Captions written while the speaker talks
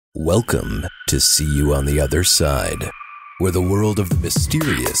Welcome to See You on the Other Side, where the world of the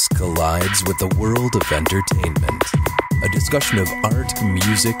mysterious collides with the world of entertainment. A discussion of art,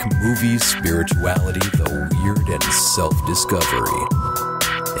 music, movies, spirituality, the weird, and self-discovery.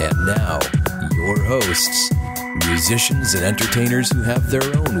 And now, your hosts, musicians and entertainers who have their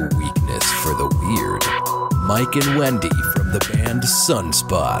own weakness for the weird. Mike and Wendy from the band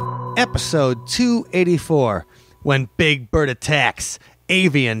Sunspot. Episode 284, When Big Bird Attacks,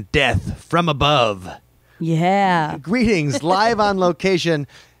 Avian Death from Above. Yeah. Greetings, live on location.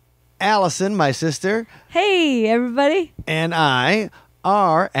 Allison, my sister, Hey, everybody. and I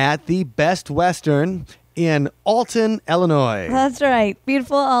are at the Best Western in Alton, Illinois. That's right.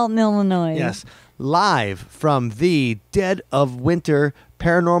 Beautiful Alton, Illinois. Yes, live from the Dead of Winter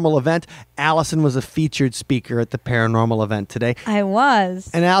paranormal event. Allison was a featured speaker at the paranormal event today. I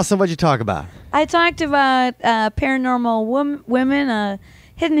was. And Allison, what'd you talk about? I talked about paranormal women,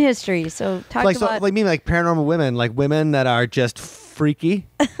 hidden history. So talked about... Like paranormal women, like women that are just freaky?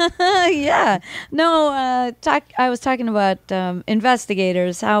 yeah. No, I was talking about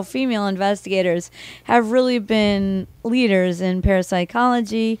investigators, how female investigators have really been leaders in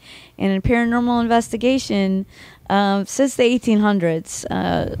parapsychology and in paranormal investigation since the 1800s.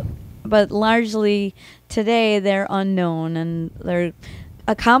 But largely today they're unknown, and their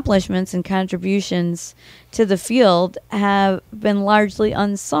accomplishments and contributions to the field have been largely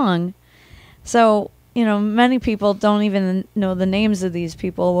unsung. So, you know, many people don't even know the names of these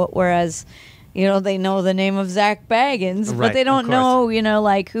people, whereas, you know, they know the name of Zach Baggins, Right, but they don't of course. know, you know,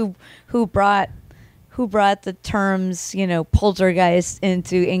 like who brought the terms, you know, poltergeist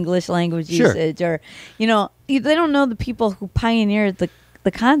into English language Sure. usage, or, you know, they don't know the people who pioneered the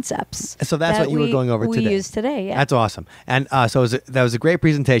concepts. So that's what you were going over today. We use today, yeah. That's awesome. And that was a great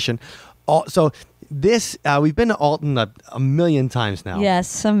presentation. So this, we've been to Alton a million times now.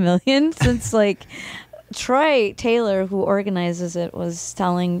 Yes, a million. Since like Troy Taylor, who organizes it, was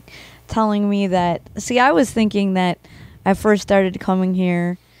telling me that. See, I was thinking that I first started coming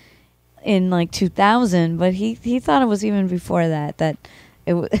here in like 2000, but he thought it was even before that. That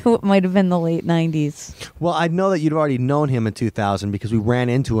it might have been the late 90s. Well, I know that you'd already known him in 2000 because we ran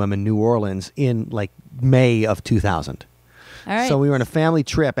into him in New Orleans in like May of 2000. All right. So we were on a family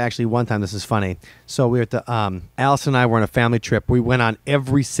trip. Actually, one time, this is funny. So we were at the Allison and I were on a family trip. We went on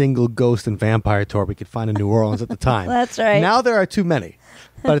every single ghost and vampire tour we could find in New Orleans at the time. That's right. Now there are too many,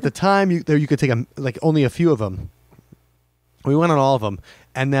 but at the time you could take only a few of them. We went on all of them,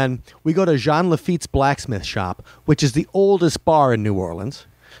 and then we go to Jean Lafitte's blacksmith shop, which is the oldest bar in New Orleans.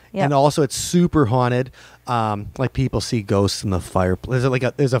 Yep. And also, it's super haunted. Like people see ghosts in the fireplace.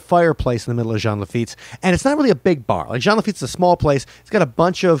 There's a fireplace in the middle of Jean Lafitte's, and it's not really a big bar. Like Jean Lafitte's a small place. It's got a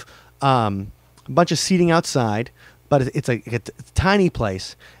bunch of seating outside, but it's a tiny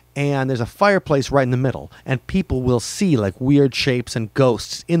place. And there's a fireplace right in the middle, and people will see like weird shapes and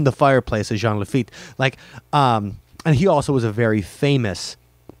ghosts in the fireplace of Jean Lafitte. And he also was a very famous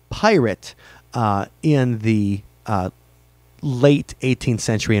pirate in the late 18th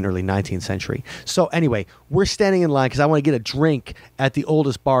century and early 19th century. So anyway, we're standing in line because I want to get a drink at the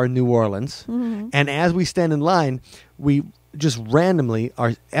oldest bar in New Orleans. Mm-hmm. And as we stand in line, we just randomly,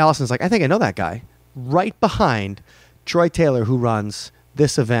 Allison's like, I think I know that guy. Right behind Troy Taylor, who runs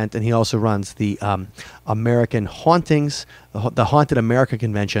this event, and he also runs the American Hauntings, the Haunted America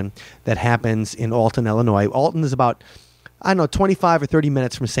Convention that happens in Alton, Illinois. Alton is about, 25 or 30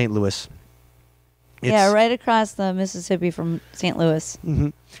 minutes from St. Louis. Yeah, right across the Mississippi from St. Louis. Mm-hmm.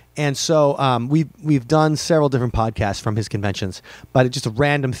 And so we've done several different podcasts from his conventions, but it's just a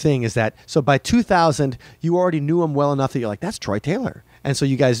random thing is that, so by 2000, you already knew him well enough that you're like, that's Troy Taylor. And so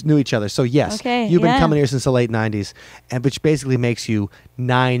you guys knew each other. So yes, okay, you've been yeah. coming here since the late 90s, and which basically makes you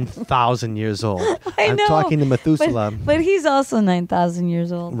 9,000 years old. I'm talking to Methuselah. But he's also 9,000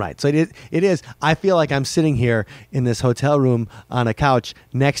 years old. Right. So it is. I feel like I'm sitting here in this hotel room on a couch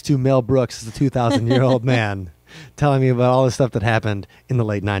next to Mel Brooks, the 2,000-year-old man, telling me about all the stuff that happened in the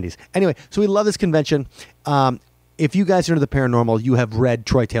late 90s. Anyway, so we love this convention. If you guys are into the paranormal, you have read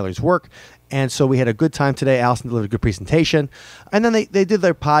Troy Taylor's work. And so we had a good time today. Allison delivered a good presentation. And then they did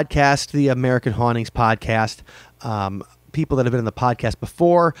their podcast, the American Hauntings podcast. People that have been in the podcast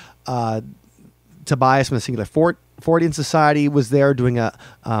before, Tobias from the Singular Fortean Society was there doing a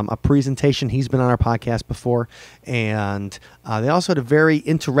presentation. He's been on our podcast before. And they also had a very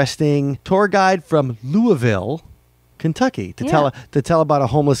interesting tour guide from Louisville, Kentucky, to tell about a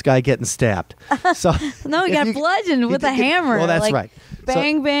homeless guy getting stabbed. So no, he got bludgeoned with a hammer. Well, that's like, right.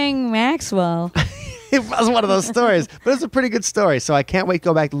 Bang, bang, Maxwell. It was one of those stories, but it's a pretty good story. So I can't wait to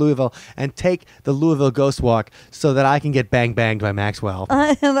go back to Louisville and take the Louisville Ghost Walk so that I can get banged by Maxwell.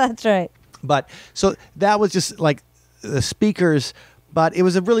 That's right. But so that was just like the speakers. But it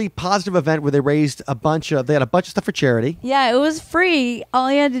was a really positive event where they raised they had a bunch of stuff for charity. Yeah, it was free. All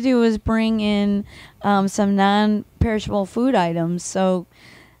you had to do was bring in some non-perishable food items. So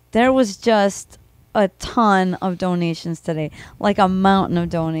there was just a ton of donations today, like a mountain of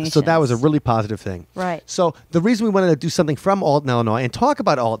donations. So that was a really positive thing. Right. So the reason we wanted to do something from Alton, Illinois, and talk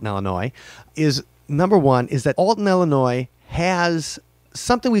about Alton, Illinois, is number one, is that Alton, Illinois has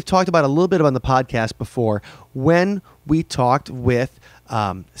something we've talked about a little bit on the podcast before when we talked with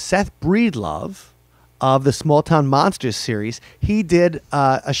Seth Breedlove of the Small Town Monsters series. He did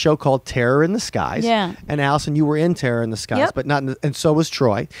a show called Terror in the Skies. Yeah. And Allison, you were in Terror in the Skies, Yep. but not and so was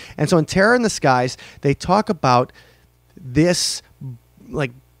Troy. And so in Terror in the Skies, they talk about this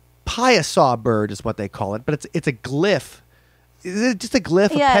like piasaw bird is what they call it, but it's a glyph. Is it just a glyph,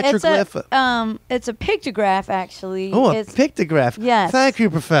 a petroglyph? It's a pictograph, actually. Oh, a It's- pictograph. Yes. Thank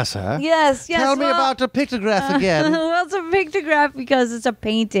you, Professor. Yes, Tell me well- about the pictograph again. Well, it's a pictograph because it's a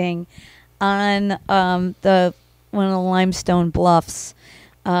painting on one of the limestone bluffs,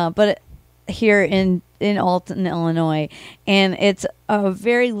 here in Alton, Illinois, and it's a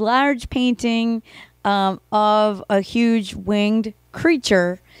very large painting of a huge winged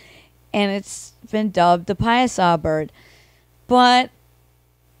creature, and it's been dubbed the piasaw bird. But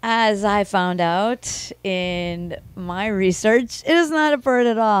as I found out in my research, it is not a bird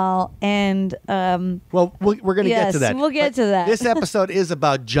at all. And Well, we're going to get Yes, to that. we'll get But to that. This episode is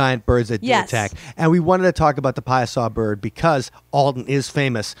about giant birds that do Yes. attack. And we wanted to talk about the piasaw bird because Alton is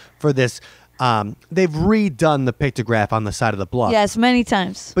famous for this. They've redone the pictograph on the side of the bluff. yes, many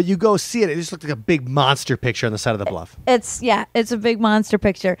times. But you go see it, it just looks like a big monster picture on the side of the bluff. It's a big monster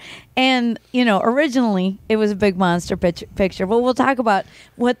picture, and originally it was a big monster picture. But we'll talk about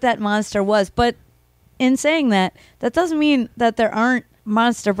what that monster was. But in saying that, that doesn't mean that there aren't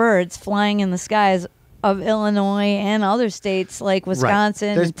monster birds flying in the skies of Illinois and other states like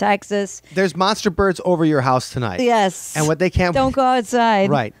Wisconsin There's- and Texas. There's monster birds over your house tonight. Yes, And what they can't don't go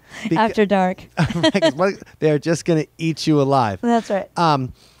outside. Right. After dark. They're just going to eat you alive. That's right.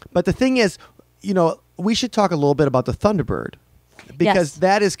 But the thing is, we should talk a little bit about the Thunderbird because Yes.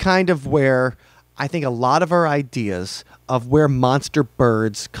 that is kind of where I think a lot of our ideas of where monster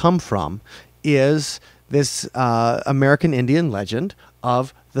birds come from is this American Indian legend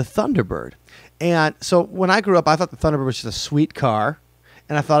of the Thunderbird. And so when I grew up, I thought the Thunderbird was just a sweet car,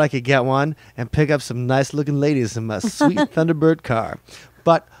 and I thought I could get one and pick up some nice-looking ladies in my sweet Thunderbird car.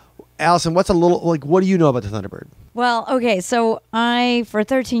 But Allison, what do you know about the Thunderbird? Well, okay, so I, for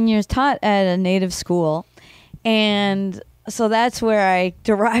 13 years, taught at a native school, and so that's where I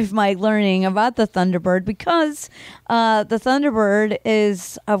derived my learning about the Thunderbird because the Thunderbird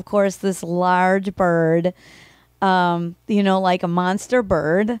is, of course, this large bird, like a monster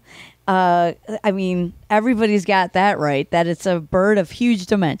bird. I mean, everybody's got that right, that it's a bird of huge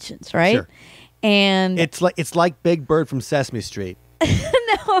dimensions, right? Sure. And It's like Big Bird from Sesame Street,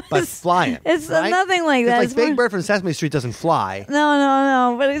 no, but flying. it's right? nothing like that. It's like Big Bird from Sesame Street doesn't fly.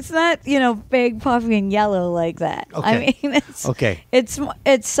 No, but it's not, big, puffy, and yellow like that. Okay. I mean, it's Okay.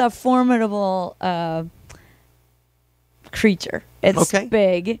 it's a formidable creature. It's Okay.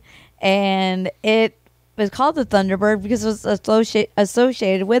 big, and it was called the Thunderbird because it was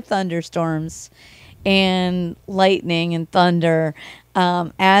associated with thunderstorms and lightning and thunder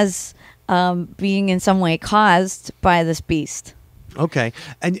as being in some way caused by this beast. Okay.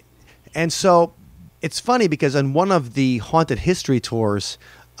 And so it's funny because on one of the haunted history tours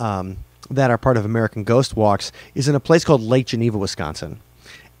that are part of American Ghost Walks is in a place called Lake Geneva, Wisconsin.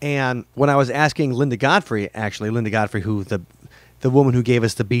 And when I was asking Linda Godfrey, who the woman who gave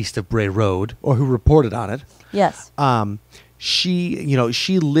us the Beast of Bray Road, or who reported on it, Yes.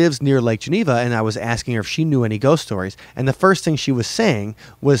 she lives near Lake Geneva, and I was asking her if she knew any ghost stories. And the first thing she was saying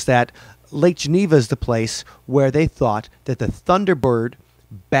was that Lake Geneva is the place where they thought that the Thunderbird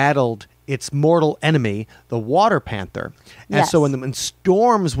battled its mortal enemy, the water panther. And Yes. so when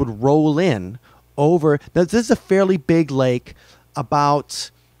storms would roll in over, now this is a fairly big lake,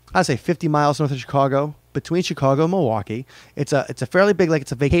 about, I'd say 50 miles north of Chicago, between Chicago and Milwaukee. It's a fairly big lake.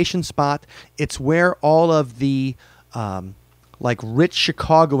 It's a vacation spot. It's where all of the rich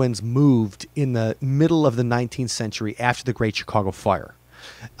Chicagoans moved in the middle of the 19th century after the Great Chicago Fire.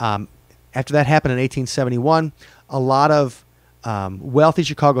 After that happened in 1871, a lot of wealthy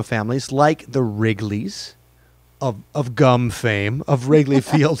Chicago families, like the Wrigleys of gum fame, of Wrigley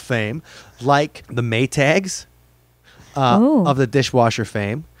Field fame, like the Maytags Ooh. of the dishwasher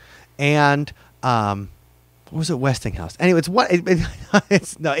fame, and what was it, Westinghouse? Anyway, it's what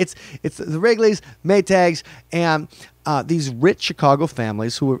it's the Wrigleys, Maytags, and these rich Chicago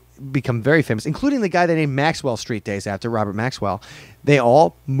families who become very famous, including the guy they named Maxwell Street days after, Robert Maxwell. They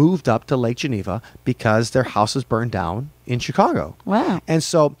all moved up to Lake Geneva because their houses burned down in Chicago. Wow. And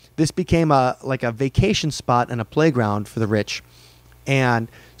so this became a vacation spot and a playground for the rich. And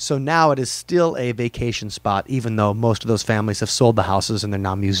so now it is still a vacation spot, even though most of those families have sold the houses and they're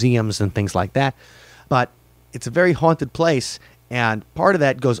now museums and things like that. But it's a very haunted place, and part of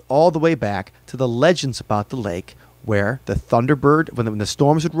that goes all the way back to the legends about the lake, where the Thunderbird, when the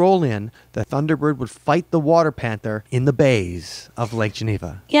storms would roll in, the Thunderbird would fight the water panther in the bays of Lake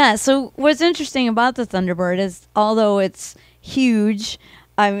Geneva. Yeah, so what's interesting about the Thunderbird is, although it's huge,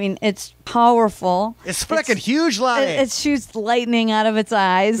 I mean, it's powerful. It's freaking huge, Lonnie. It shoots lightning out of its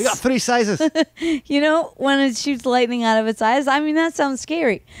eyes. We got 3 sizes. You know, when it shoots lightning out of its eyes, I mean, that sounds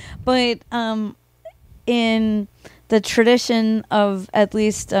scary. But in the tradition of at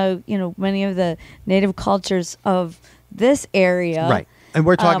least, many of the native cultures of this area. Right. And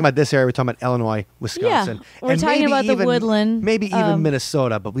we're talking about this area. We're talking about Illinois, Wisconsin. Yeah, we're and talking maybe about the even, woodland. Maybe even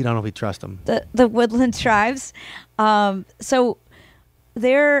Minnesota, but we don't know if we trust them. The woodland tribes. So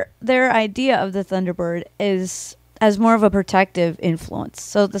their idea of the Thunderbird is as more of a protective influence.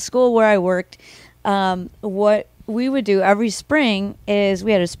 So the school where I worked, what we would do every spring is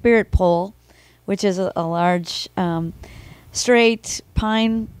we had a spirit pole, which is a large straight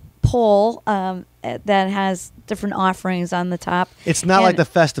pine pole that has different offerings on the top. It's not like the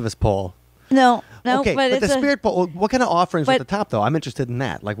Festivus pole. No, okay, but the it's spirit pole. What kind of offerings at the top, though? I'm interested in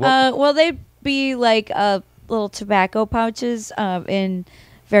that. Like, what? Well, they'd be like little tobacco pouches in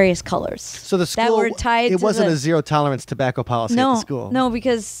various colors. So the school, that were tied. It wasn't a zero tolerance tobacco policy at the school. No,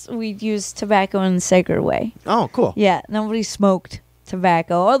 because we used tobacco in a sacred way. Oh, cool. Yeah, nobody smoked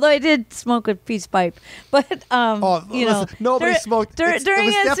tobacco, although I did smoke a peace pipe, but nobody smoked. During it was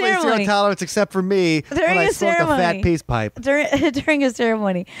a definitely ceremony. zero tolerance, except for me. During when I a smoked ceremony. a fat peace pipe. During a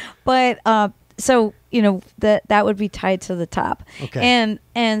ceremony, but so that would be tied to the top. Okay.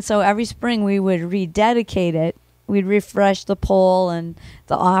 And so every spring we would rededicate it. We'd refresh the pole and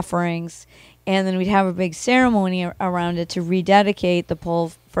the offerings, and then we'd have a big ceremony around it to rededicate the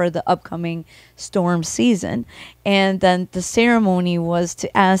pole for the upcoming storm season. And then the ceremony was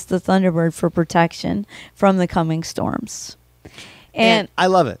to ask the Thunderbird for protection from the coming storms. And I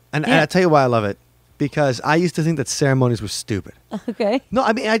love it. And I'll tell you why I love it. Because I used to think that ceremonies were stupid. Okay. No,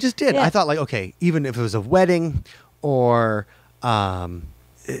 I mean, I just did. Yeah. I thought, like, okay, even if it was a wedding or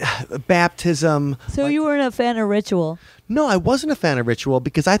baptism. So you weren't a fan of ritual? No, I wasn't a fan of ritual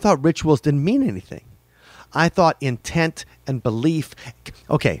because I thought rituals didn't mean anything. I thought intent and belief.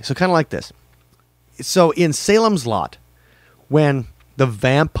 Okay, so kind of like this. So in Salem's Lot, when the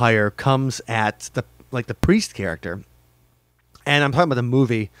vampire comes at the priest character, and I'm talking about the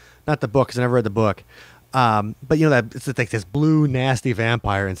movie, not the book because I never read the book, but that it's like this blue nasty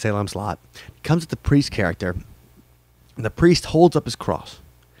vampire in Salem's Lot. He comes at the priest character, and the priest holds up his cross,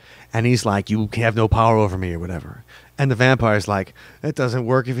 and he's like, "You have no power over me," or whatever. And the vampire's like, "It doesn't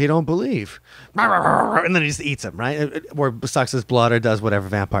work if you don't believe." And then he just eats him, right? Or sucks his blood or does whatever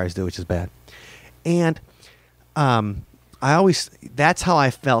vampires do, which is bad. And that's how I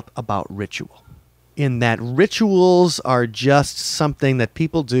felt about ritual. In that rituals are just something that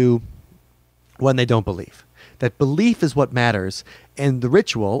people do when they don't believe. That belief is what matters. And the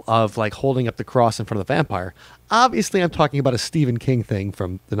ritual of like holding up the cross in front of the vampire, obviously I'm talking about a Stephen King thing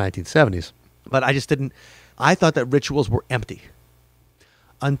from the 1970s. But I thought that rituals were empty.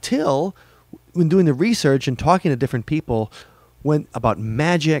 Until when doing the research and talking to different people about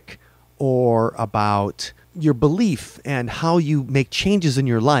magic or about your belief and how you make changes in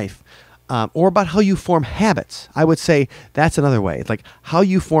your life, or about how you form habits. I would say that's another way. It's like how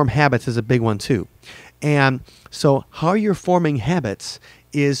you form habits is a big one too. And so how you're forming habits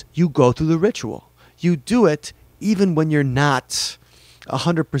is you go through the ritual. You do it even when you're not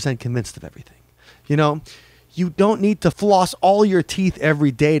 100% convinced of everything. You don't need to floss all your teeth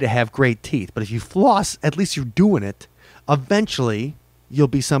every day to have great teeth. But if you floss, at least you're doing it. Eventually, you'll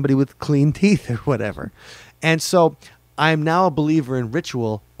be somebody with clean teeth or whatever. And so I'm now a believer in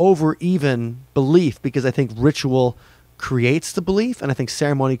ritual over even belief because I think ritual creates the belief and I think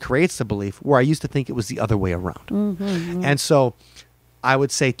ceremony creates the belief, where I used to think it was the other way around. Mm-hmm. And so I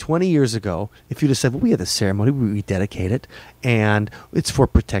would say 20 years ago, if you'd have said, well, we have the ceremony, we rededicate it, and it's for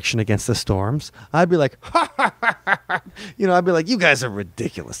protection against the storms, I'd be like, I'd be like, you guys are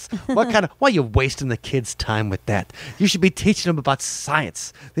ridiculous. Why are you wasting the kids' time with that? You should be teaching them about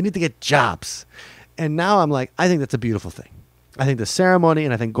science. They need to get jobs. And now I'm like, I think that's a beautiful thing. I think the ceremony,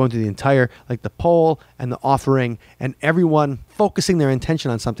 and I think going through the entire, like the pole and the offering, and everyone focusing their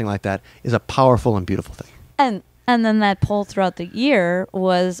intention on something like that is a powerful and beautiful thing. And then that pole throughout the year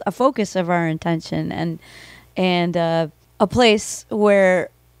was a focus of our intention and a place where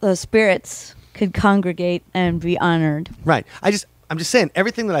the spirits could congregate and be honored. Right. I'm just saying,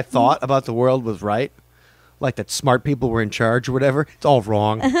 everything that I thought about the world was right. Like that smart people were in charge or whatever. It's all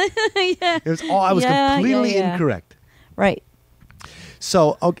wrong. Yeah. It was all, I was completely incorrect. Right.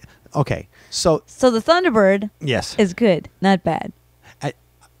 So, okay. So the Thunderbird yes, is good, not bad.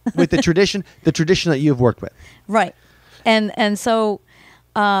 with the tradition that you've worked with. Right. And so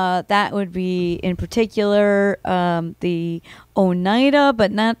that would be in particular the Oneida,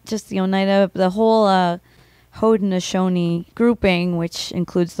 but not just the Oneida, the whole Haudenosaunee grouping, which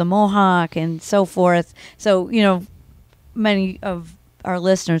includes the Mohawk and so forth. So, many of our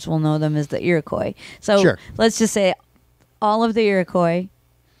listeners will know them as the Iroquois. So Sure. let's just say all of the Iroquois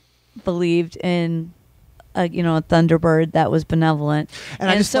believed in a Thunderbird that was benevolent. And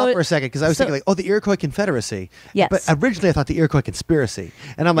I just stopped for a second because I was thinking the Iroquois Confederacy. Yes. But originally I thought the Iroquois Conspiracy.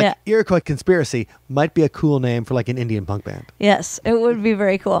 And I'm like, Iroquois Conspiracy might be a cool name for like an Indian punk band. Yes, it would be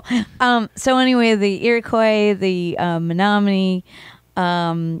very cool. So anyway, the Iroquois, the Menominee,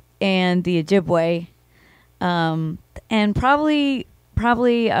 and the Ojibwe, and probably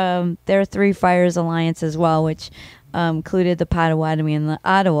their Three Fires Alliance as well, which included the Potawatomi and the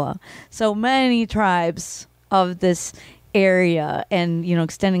Ottawa. So many tribes of this area, and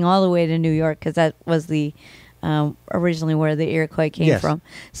extending all the way to New York, because that was the originally where the Iroquois came from.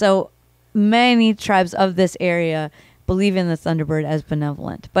 So many tribes of this area believe in the Thunderbird as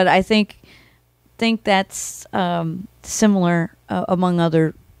benevolent. But I think that's similar among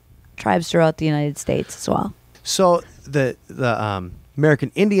other tribes throughout the United States as well. So the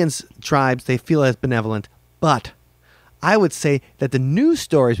American Indians tribes, they feel as benevolent, but I would say that the news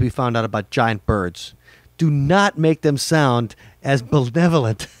stories we found out about giant birds do not make them sound as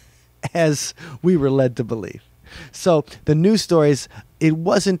benevolent as we were led to believe. So the news stories, it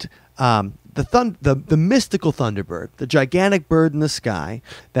wasn't the mystical Thunderbird, the gigantic bird in the sky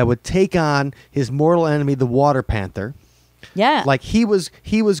that would take on his mortal enemy, the water panther. Yeah. Like he was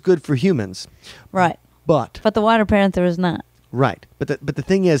good for humans. Right. But the water panther is not. Right. But the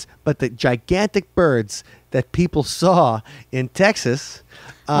thing is, the gigantic birds that people saw in Texas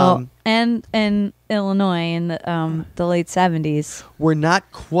and in Illinois in the late 70s were not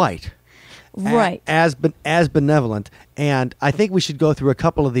quite right as benevolent. And I think we should go through a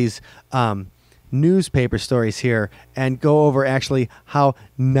couple of these newspaper stories here and go over actually how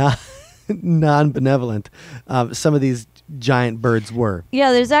non-benevolent some of these giant birds were.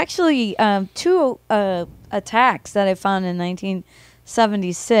 Yeah, there's actually two attacks that I found in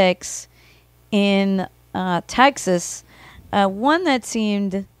 1976 in Texas. One that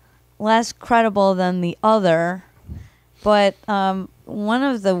seemed less credible than the other, but one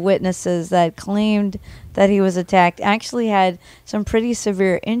of the witnesses that claimed that he was attacked actually had some pretty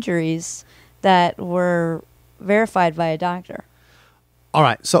severe injuries that were verified by a doctor. All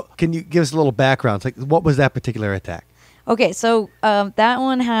right, so can you give us a little background? Like, what was that particular attack? Okay, so that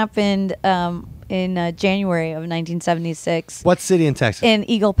one happened in January of 1976. What city in Texas? In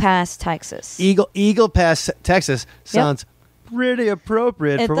Eagle Pass, Texas. Eagle Pass, Texas sounds pretty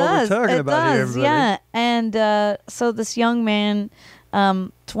appropriate for what we're talking about here, everybody. Yeah, and so this young man,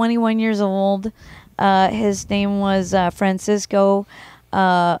 21 years old, his name was Francisco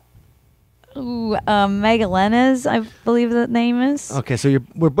Magallanes, I believe the name is. Okay, so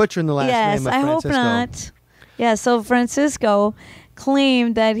we're butchering the last name of Francisco. Yes, I hope not. Yeah, so Francisco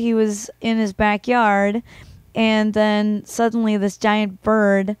claimed that he was in his backyard, and then suddenly this giant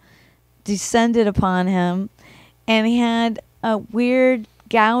bird descended upon him, and he had weird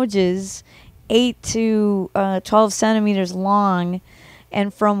gouges, 8 to 12 centimeters long,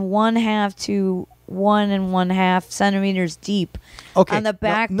 and from 1/2 to 1 1/2 centimeters deep on the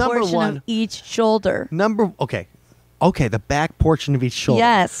back portion of each shoulder. Okay, the back portion of each shoulder.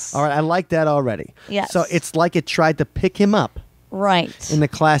 Yes. All right, I like that already. Yes. So it's like it tried to pick him up. Right. In the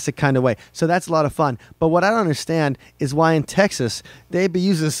classic kind of way. So that's a lot of fun. But what I don't understand is why in Texas they'd be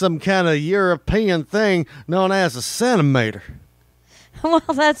using some kind of European thing known as a centimeter. Well,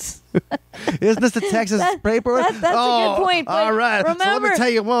 that's... Isn't this the Texas paper? That's a good point. All right. Remember, so let me tell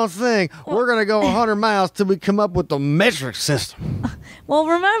you one thing. We're going to go 100 miles till we come up with the metric system. Well,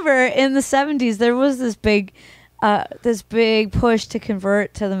 remember, in the 70s, there was this big push to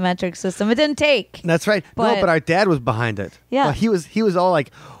convert to the metric system. It didn't take. That's right. But our dad was behind it. Yeah. Well, he was all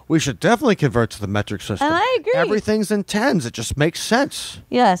like, we should definitely convert to the metric system. And I agree. Everything's in tens. It just makes sense.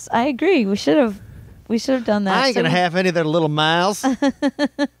 Yes, I agree. We should have We should have done that. I ain't so gonna have any of their little miles.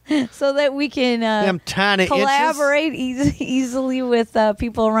 so that we can Them tiny inches. collaborate easily with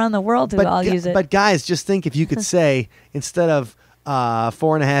people around the world who all use it. But guys, just think if you could say instead of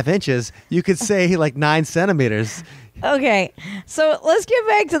 4.5 inches, you could say like 9 centimeters. Okay, so let's get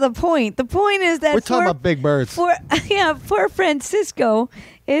back to the point. The point is that We're talking about big birds. Poor Francisco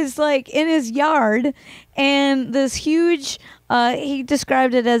is like in his yard, and this huge. He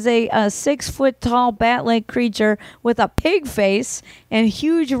described it as a 6-foot tall bat-like creature with a pig face and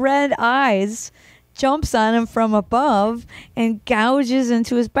huge red eyes. Jumps on him from above and gouges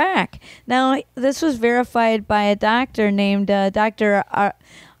into his back. Now, this was verified by a doctor named Dr.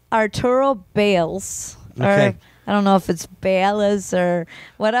 Arturo Bales. Okay. Or, I don't know if it's Bales or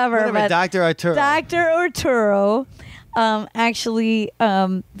whatever. But Dr. Arturo. Dr. Arturo actually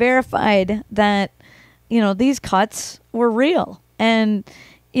verified that, these cuts were real. And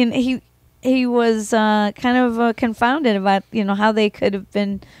he was kind of confounded about, how they could have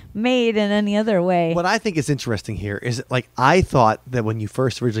been made in any other way. What I think is interesting here is, like, I thought that when you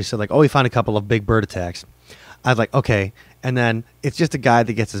first originally said, like, oh, we found a couple of big bird attacks, I was like, okay. And then it's just a guy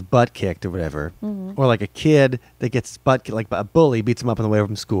that gets his butt kicked or whatever. Mm-hmm. Or like a kid that gets his butt kicked, like a bully beats him up on the way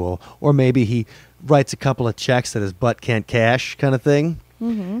from school. Or maybe he writes a couple of checks that his butt can't cash kind of thing.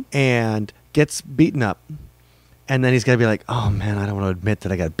 Mm-hmm. And gets beaten up. And then he's got to be like, oh, man, I don't want to admit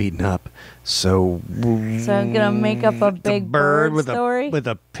that I got beaten up. So I'm going to make up a big bird story? With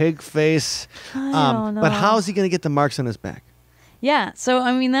a pig face. I don't know. But how is he going to get the marks on his back? Yeah. So,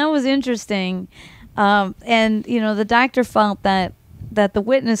 that was interesting. And, the doctor felt that the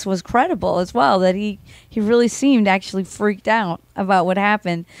witness was credible as well, that he really seemed actually freaked out about what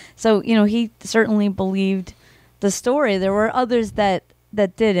happened. So, he certainly believed the story. There were others that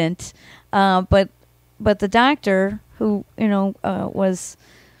didn't. But the doctor who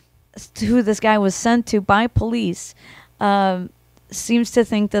who this guy was sent to by police seems to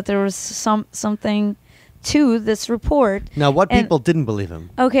think that there was something to this report. Now, what people didn't believe him?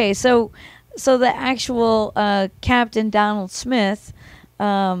 Okay, so the actual Captain Donald Smith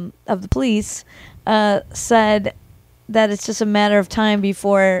of the police said that it's just a matter of time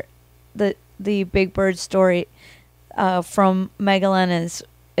before the Big Bird story from Megalena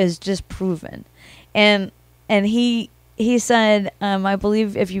is just proven. And he said, I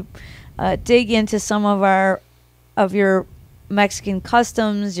believe if you dig into some of your Mexican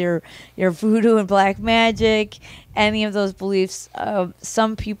customs, your voodoo and black magic, any of those beliefs,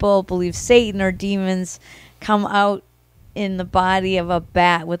 some people believe Satan or demons come out in the body of a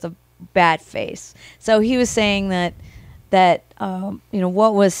bat with a bat face. So he was saying that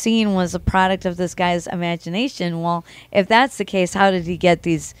what was seen was a product of this guy's imagination. Well, if that's the case, how did he get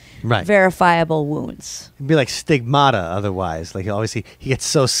these verifiable wounds? It'd be like stigmata otherwise. Like he gets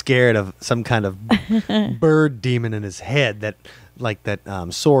so scared of some kind of bird demon in his head that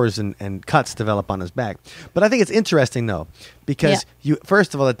sores and cuts develop on his back. But I think it's interesting though, because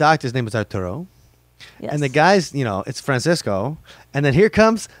first of all, the doctor's name was Arturo. Yes. And the guy's, it's Francisco. And then here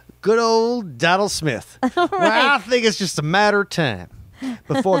comes good old Donald Smith. Right. Well, I think it's just a matter of time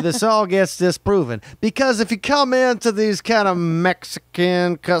before this all gets disproven. Because if you come into these kind of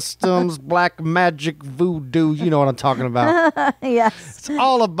Mexican customs, black magic, voodoo, you know what I'm talking about. Yes. It's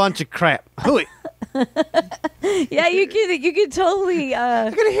all a bunch of crap. Hooey. Yeah, you can totally. You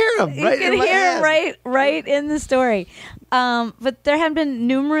can hear him. You can hear him right in the story. But there had been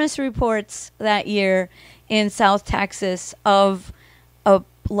numerous reports that year in South Texas of a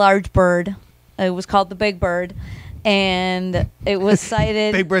large bird. It was called the Big Bird, and it was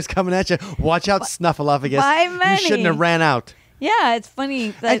sighted. Big Bird's coming at you. Watch out, Snuffleupagus. By many. You shouldn't have ran out. Yeah, it's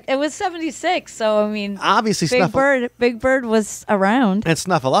funny that it was 76. So obviously, Big Bird was around, and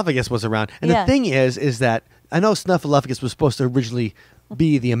Snuffleupagus was around. And the thing is that I know Snuffleupagus was supposed to originally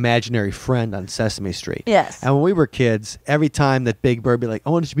be the imaginary friend on Sesame Street. Yes. And when we were kids, every time that Big Bird would be like, I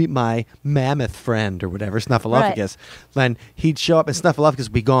want you to meet my mammoth friend or whatever, Snuffleupagus, then he'd show up and Snuffleupagus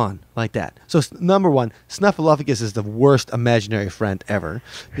would be gone like that. So number one, Snuffleupagus is the worst imaginary friend ever.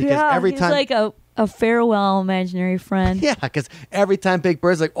 Because every time he's like a farewell imaginary friend. Yeah, because every time Big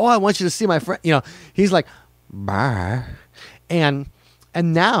Bird's like, oh, I want you to see my friend, he's like, bah. And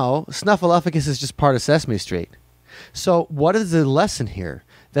now Snuffleupagus is just part of Sesame Street. So what is the lesson here?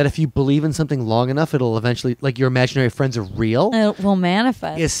 That if you believe in something long enough, it'll eventually, like your imaginary friends are real? It will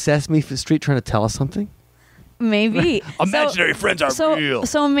manifest. Is Sesame Street trying to tell us something? Maybe. Imaginary friends are real.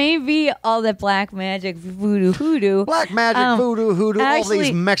 So maybe all that black magic, voodoo, hoodoo. Black magic, voodoo, hoodoo, all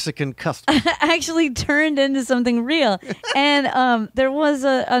these Mexican customs. Actually turned into something real. And there was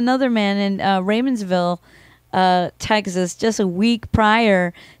another man in Raymonsville Texas, just a week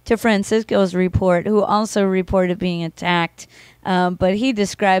prior to Francisco's report, who also reported being attacked. But he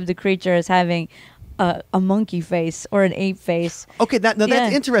described the creature as having a monkey face or an ape face. Okay, that's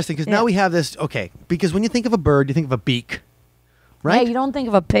Yeah. interesting because Yeah. now we have this. Okay, because when you think of a bird, you think of a beak, right? Yeah, you don't think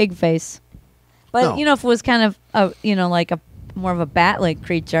of a pig face. But, No. you know, if it was kind of, like a more of a bat-like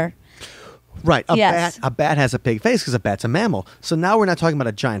creature. Right. Yes. A bat has a pig face because a bat's a mammal. So now we're not talking about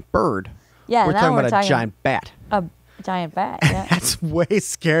a giant bird. Yeah, we're now talking we're about a talking giant bat. A giant bat, yeah. That's way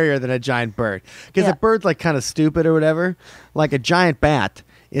scarier than a giant bird. Because Yeah. a bird's like kind of stupid or whatever. Like a giant bat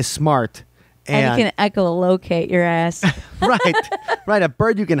is smart. And you can echolocate your ass. right. A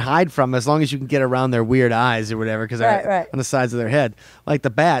bird you can hide from as long as you can get around their weird eyes or whatever because they're Right. on the sides of their head. Like the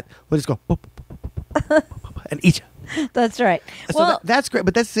bat will just go boop, boop, boop, boop, boop, boop, and eat you. That's right. So Well, that's great,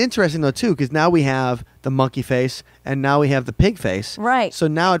 but that's interesting though too, because now we have the monkey face and now we have the pig face. Right. So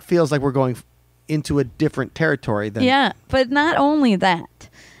now it feels like we're going into a different territory than. yeah, but not only that.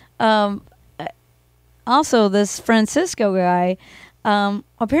 Also, this Francisco guy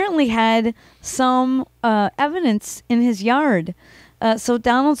apparently had some evidence in his yard. So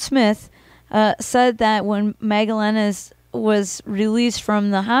Donald Smith said that when Magellanes was released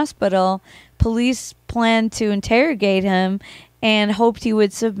from the hospital, police planned to interrogate him and hoped he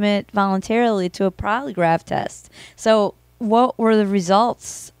would submit voluntarily to a polygraph test. So what were the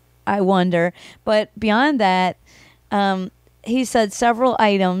results, I wonder? But beyond that, he said several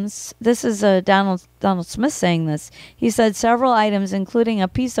items. This is Donald Smith saying this. He said several items, including a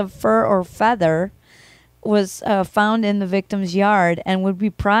piece of fur or feather, was found in the victim's yard and would be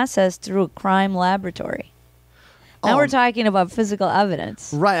processed through a crime laboratory. Now we're talking about physical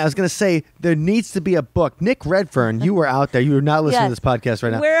evidence. Right. I was going to say there needs to be a book. Nick Redfern, you were out there. You were not listening to Yes. this podcast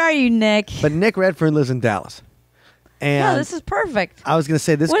right now. Where are you, Nick? But Nick Redfern lives in Dallas. And Yeah, this is perfect. I was going to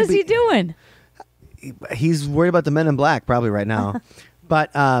say this. What could is he doing? He's worried about the Men in Black probably right now.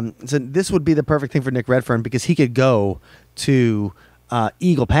 But so this would be the perfect thing for Nick Redfern because he could go to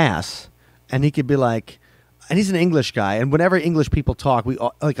Eagle Pass and he could be like, and he's an English guy, and whenever English people talk,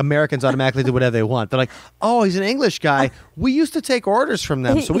 like Americans automatically do whatever they want. They're like, "Oh, he's an English guy. We used to take orders from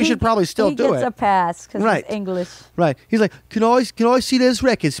them, so we should probably still do He gets it." a pass because Right. he's English. Right. He's like, can I see those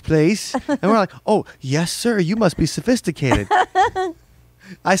records, please? And we're like, oh, yes, sir. You must be sophisticated.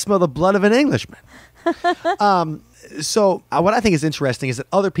 I smell the blood of an Englishman. So what I think is interesting is that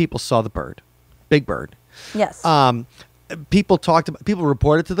other people saw the bird, big bird. Yes. People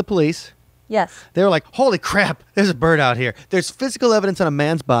reported to the police. yes. They were like, holy crap, there's a bird out here. There's physical evidence on a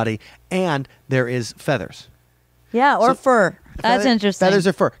man's body, and there is feathers. Yeah, or So- fur. That's Feather- interesting. Feathers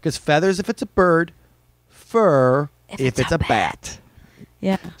are fur. Because feathers if it's a bird, fur if it's a bat.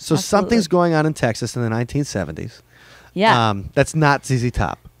 yeah. So absolutely. something's going on in Texas in the 1970s. Yeah. That's not ZZ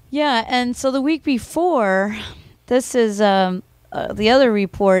Top. Yeah, and so the week before, this is the other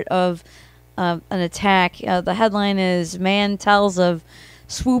report of an attack. The headline is "Man Tells of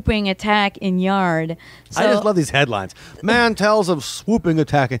Swooping Attack in Yard." So, I just love these headlines. Man tells of swooping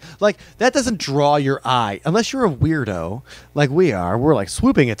attacking. Like, that doesn't draw your eye. Unless you're a weirdo, like we are. We're like,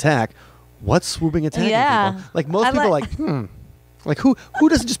 swooping attack? What's swooping attacking Yeah. people? Like, most I people are like- like, Like, who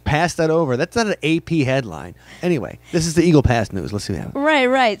doesn't just pass that over? That's not an AP headline. Anyway, this is the Eagle Pass news. Let's see what happens.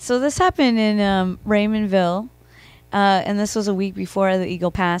 Right. So this happened in Raymondville, and this was a week before the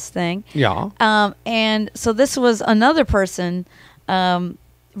Eagle Pass thing. Yeah. And so this was another person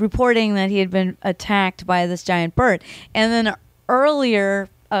reporting that he had been attacked by this giant bird. And then earlier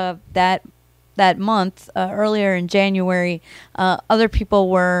that month, earlier in January, other people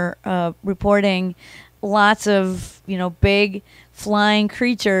were reporting lots of big flying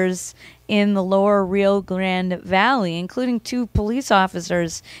creatures in the lower Rio Grande Valley, including 2 police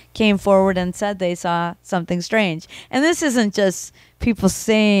officers came forward and said they saw something strange. And this isn't just people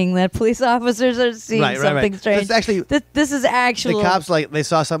saying that police officers are seeing something strange. It's actually, This is actual. the cops, like, they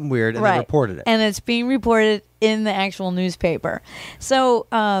saw something weird and they reported it. And it's being reported in the actual newspaper. So,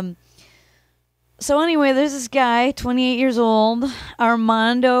 so anyway, there's this guy, 28 years old,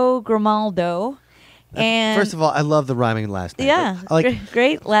 Armando Grimaldo. And First of all, I love the rhyming last name. yeah, I like,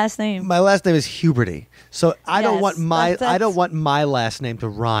 great last name. my last name is Huberty, so I don't Yes, want my that's- last name to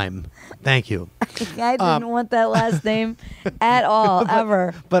rhyme. Thank you. I didn't want that last name at all,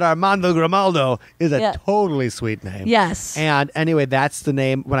 ever. But Armando Grimaldo is a Yeah. totally sweet name. Yes. And anyway, that's the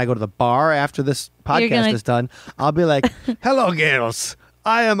name. When I go to the bar after this podcast gonna- is done, I'll be like, "Hello, girls.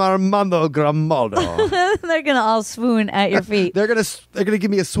 I am Armando Grimaldo." They're gonna all swoon at your feet. They're gonna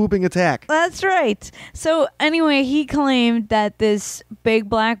give me a swooping attack. That's right. So anyway, he claimed that this big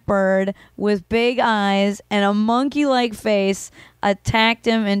black bird with big eyes and a monkey-like face attacked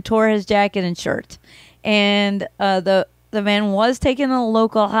him and tore his jacket and shirt. and the man was taken to a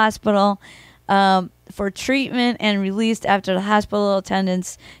local hospital for treatment and released after the hospital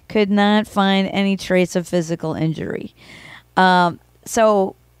attendants could not find any trace of physical injury.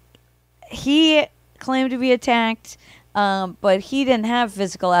 So he claimed to be attacked, but he didn't have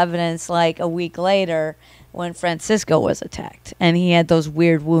physical evidence like a week later when Francisco was attacked. And he had those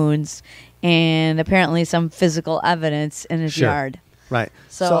weird wounds and apparently some physical evidence in his yard. Right.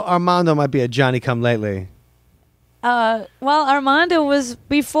 So- So Armando might be a Johnny-come-lately. Well, Armando was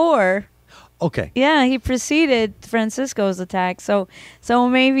before. Okay. Yeah, he preceded Francisco's attack. So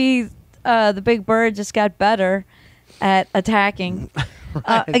maybe the big bird just got better at attacking.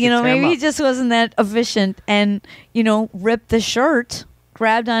 Right, You know, tear him maybe he up. just wasn't that efficient and, you know, ripped the shirt,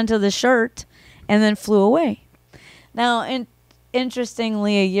 grabbed onto the shirt, and then flew away. Now,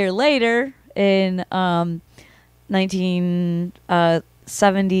 interestingly, a year later, in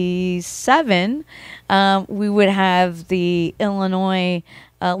 1977, we would have the Illinois,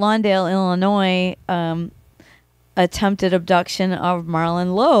 Lawndale, Illinois, attempted abduction of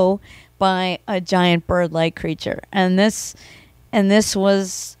Marlon Lowe by a giant bird-like creature, and this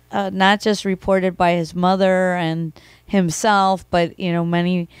was not just reported by his mother and himself, but you know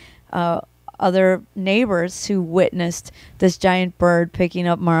many other neighbors who witnessed this giant bird picking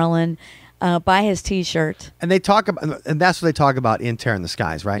up Marlon by his T-shirt. And they talk about, and that's what they talk about in Tear in the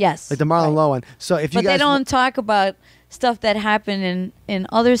Skies, right? Yes, Like the Marlon right. Lowe one. So if you But guys they don't talk about stuff that happened in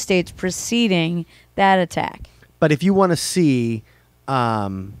other states preceding that attack. But if you want to see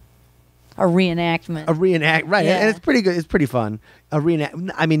A reenactment. a reenact, right? Yeah. And it's pretty good. It's pretty fun. A reenact.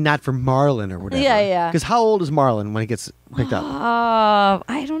 I mean, not for Marlon or whatever. Yeah, yeah. Because how old is Marlon when he gets picked up?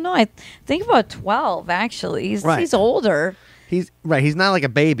 I don't know. I think about 12, actually. He's Right. older. He's right. He's not like a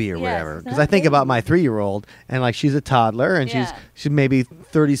baby or Yes, whatever. he's Because not I a think about baby. my 3-year-old, and like she's a toddler, and Yeah. she's maybe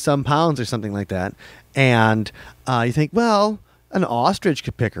 30-some pounds or something like that. And you think, well, an ostrich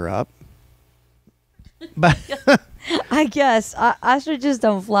could pick her up, but I guess. Ostriches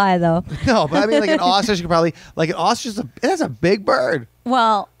don't fly, though. no. But I mean, like an ostrich could probably an ostrich. That's a big bird.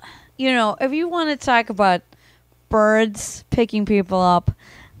 Well, you know, if you want to talk about birds picking people up,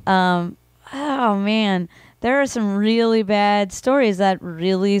 oh, man. There are some really bad stories that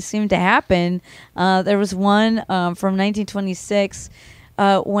really seem to happen. There was one from 1926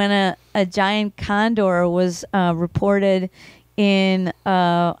 when a giant condor was reported in,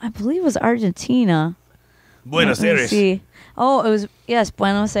 I believe it was Argentina. Buenos Let me see. Oh, it was, yes,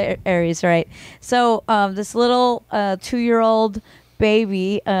 Buenos Aires, right. So this little 2-year-old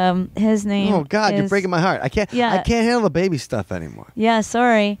baby, his name Oh God, you're is- breaking my heart. I can't. Yeah. I can't handle the baby stuff anymore. Yeah,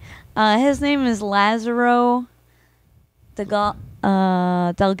 sorry. His name is Lazaro Delgado.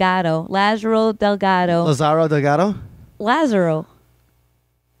 Lazaro Delgado. Lazaro Delgado. Lazaro.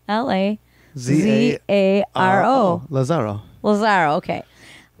 Lazaro. Lazaro. Lazaro, okay.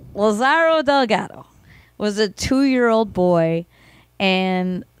 Lazaro Delgado was a 2-year-old boy,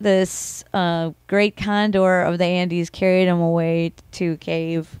 and this great condor of the Andes carried him away to a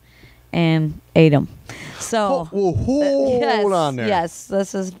cave and ate him. So, Hold yes, on there. yes,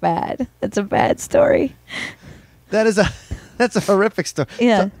 this is bad. It's a bad story. That's a horrific story.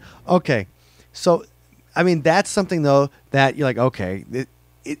 Yeah. So, okay. So, I mean, that's something though that you're like, okay,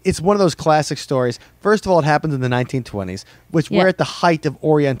 it's one of those classic stories. First of all, it happens in the 1920s, which Yeah. we're at the height of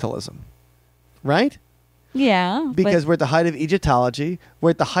Orientalism, right? Yeah. Because we're at the height of Egyptology.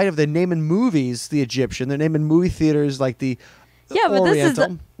 We're at the height of the naming movies, the Egyptian. They're naming movie theaters like the yeah, but this is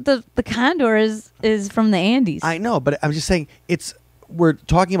Oriental. the condor is from the Andes. I know, but I'm just saying we're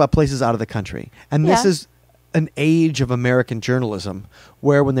talking about places out of the country. And this Yeah. is an age of American journalism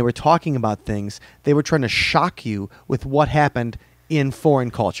where when they were talking about things, they were trying to shock you with what happened in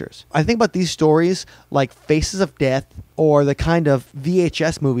foreign cultures. I think about these stories like Faces of Death or the kind of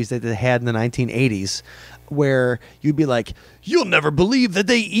VHS movies that they had in the 1980s where you'd be like, you'll never believe that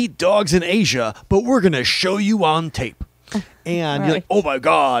they eat dogs in Asia, but we're going to show you on tape. And you're like, Right. oh my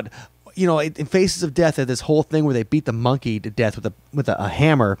God. You know, in Faces of Death, there's this whole thing where they beat the monkey to death with a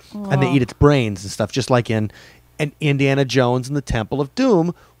hammer, and they Oh. eat its brains and stuff, just like in Indiana Jones and the Temple of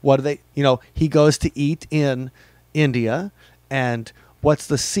Doom. What do they? You know, he goes to eat in India, and what's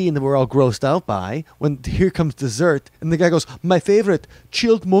the scene that we're all grossed out by? When here comes dessert, and the guy goes, "My favorite,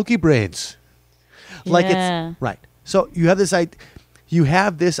 chilled monkey brains." Like Yeah. it's right. So you have this idea. You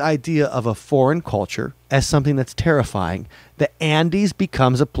have this idea of a foreign culture as something that's terrifying. The Andes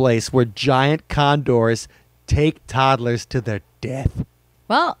becomes a place where giant condors take toddlers to their death.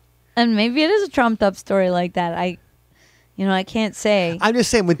 Well, and maybe it is a trumped up story like that. I can't say. I'm just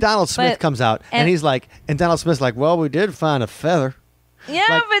saying when Donald Smith But- comes out and and- he's like, and Donald Smith's like, well, we did find a feather. Yeah,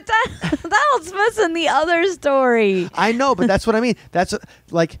 Like, but that's missing the other story. I know, but that's what I mean. That's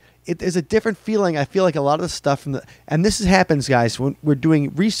like it is a different feeling. I feel like a lot of the stuff from and this happens, guys, when we're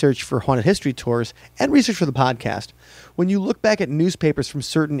doing research for haunted history tours and research for the podcast. When you look back at newspapers from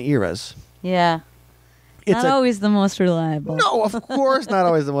certain eras, Yeah. it's Not always the most reliable. no, of course not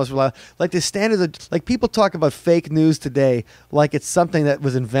always the most reliable. Like the standards of, like people talk about fake news today like it's something that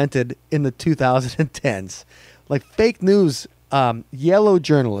was invented in the 2010s. Like fake news, yellow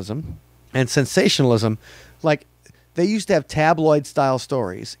journalism and sensationalism, like they used to have tabloid style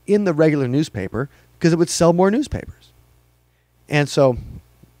stories in the regular newspaper because it would sell more newspapers. And so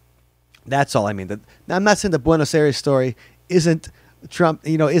that's all I mean. Now, I'm not saying the Buenos Aires story isn't Trump,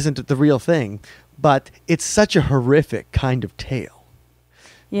 isn't the real thing, but it's such a horrific kind of tale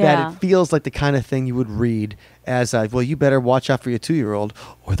Yeah. that it feels like the kind of thing you would read as, well, you better watch out for your 2-year-old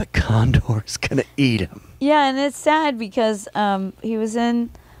or the condor's going to eat him. Yeah, and it's sad because he was in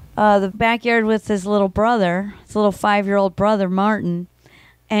the backyard with his little brother, his little 5-year-old brother Martin,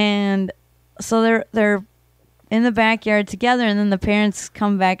 and so they're in the backyard together, and then the parents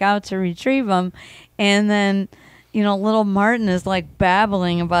come back out to retrieve him, and then little Martin is like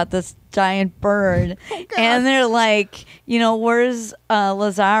babbling about this giant bird, and they're like, where's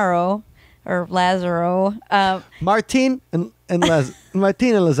Lazaro or Lazaro? Martin and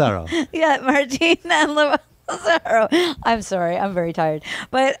Martin and Lazaro. Yeah, Martin and Lazaro. I'm sorry, I'm very tired.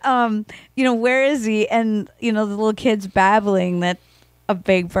 But where is he? And the little kid's babbling that a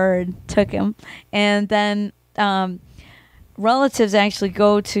big bird took him, and then relatives actually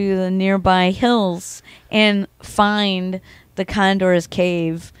go to the nearby hills and find the condor's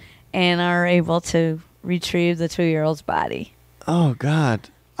cave and are able to retrieve the 2-year-old's body. Oh God,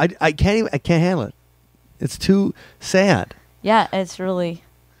 I can't handle it. It's too sad. Yeah, it's really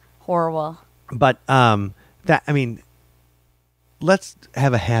horrible. But let's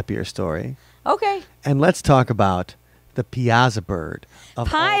have a happier story, Okay. and let's talk about the Piazza bird.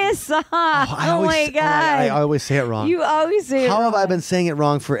 Paisa. Oh my God. I always say it wrong. You always say it How have I wrong. been saying it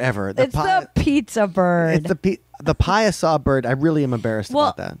wrong forever? It's the pizza bird. It's the Piazza bird. I really am embarrassed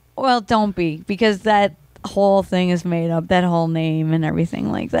about that. Well, don't be, because that whole thing is made up, that whole name and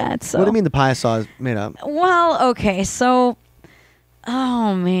everything like that. So What do you mean the Piazza is made up? Well, okay, so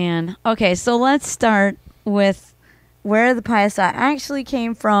oh man. Okay, so let's start with where the Piazza actually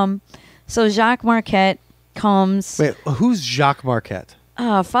came from. So Jacques Marquette comes. Wait, who's Jacques Marquette?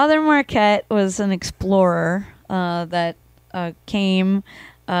 Father Marquette was an explorer that came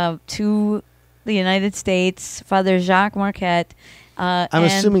to the United States. Father Jacques Marquette. I'm and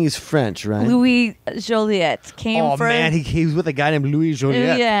assuming he's French, right? Louis Joliet came Oh for. man, he was with a guy named Louis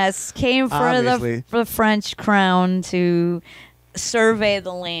Joliet. Yes, came for Obviously. the French crown to survey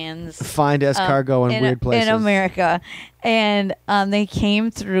the lands. Find escargot in weird places in America, and they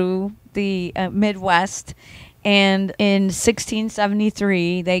came through the Midwest. And in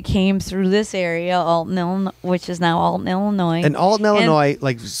 1673, they came through this area, Alton, Illinois, which is now Alton, Illinois. In Alton, Illinois,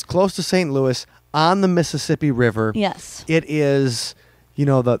 like close to St. Louis, on the Mississippi River. Yes. It is,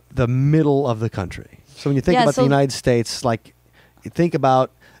 the middle of the country. So when you think about the United States, like you think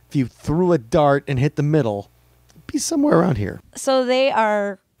about if you threw a dart and hit the middle, it'd be somewhere around here. So they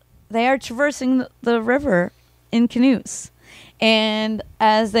are traversing the river in canoes, and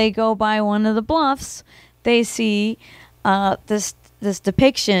as they go by one of the bluffs, they see this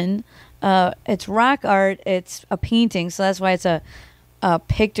depiction. It's rock art. It's a painting, so that's why it's a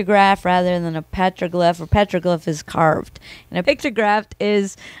pictograph rather than a petroglyph. Or petroglyph is carved, and a pictograph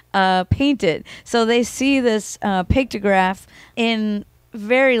is painted. So they see this pictograph in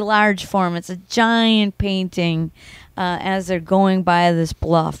very large form. It's a giant painting as they're going by this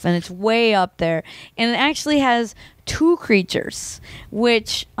bluff, and it's way up there. And it actually has two creatures,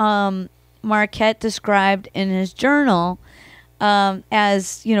 which Marquette described in his journal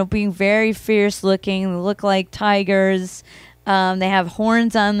as being very fierce looking. They look like tigers. They have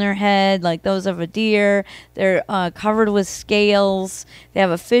horns on their head like those of a deer. They're covered with scales. They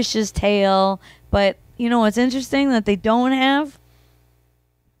have a fish's tail. But what's interesting that they don't have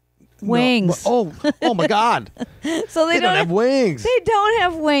wings. No. Oh my God! So they don't have wings. They don't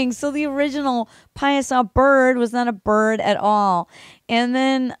have wings. So the original Piazza bird was not a bird at all. And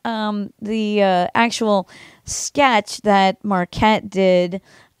then the actual sketch that Marquette did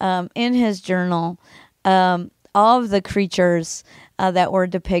in his journal of the creatures that were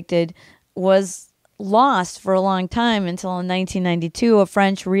depicted was lost for a long time until in 1992 a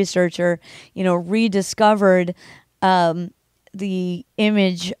French researcher rediscovered the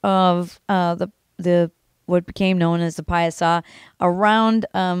image of the what became known as the Piazza around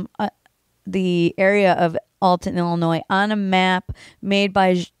the area of Alton, Illinois, on a map made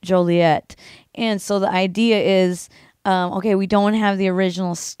by Joliet. And so the idea is, okay, we don't have the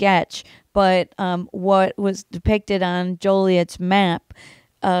original sketch, but what was depicted on Joliet's map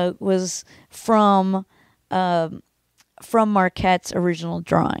was from Marquette's original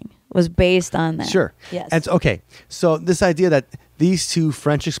drawing. Was based on that. Sure. Yes. And okay. So this idea that these two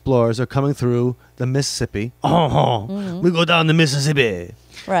French explorers are coming through the Mississippi. We go down the Mississippi.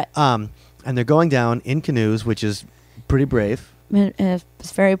 Right. And they're going down in canoes, which is pretty brave.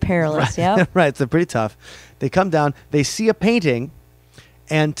 It's very perilous. Yeah. Right. So pretty tough. They come down. They see a painting,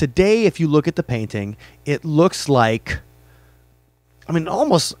 and today, if you look at the painting, it looks like, I mean,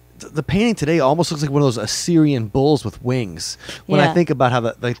 almost. The painting today almost looks like one of those Assyrian bulls with wings. When I think about how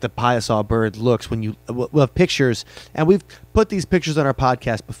the Piasa bird looks, when we'll have pictures, and we've put these pictures on our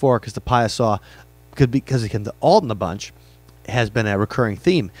podcast before because the Piasa, because it can all in the bunch, has been a recurring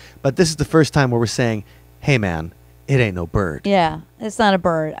theme. But this is the first time where we're saying, "Hey, man, it ain't no bird." Yeah, it's not a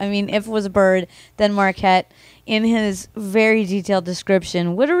bird. I mean, if it was a bird, then Marquette, in his very detailed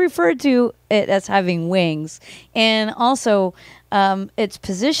description, would have referred to it as having wings, and also. Its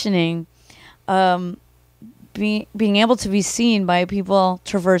positioning, being able to be seen by people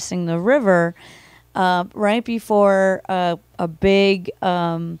traversing the river right before a big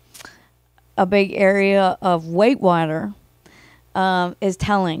area of whitewater is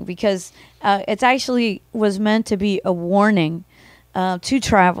telling, because it's actually was meant to be a warning to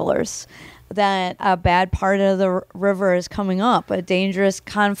travelers that a bad part of the river is coming up. A dangerous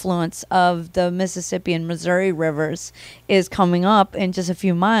confluence of the Mississippi and Missouri rivers is coming up in just a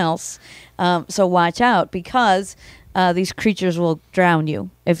few miles. So watch out, because these creatures will drown you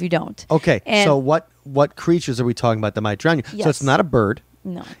if you don't. Okay, And- so what creatures are we talking about that might drown you? Yes. So it's not a bird.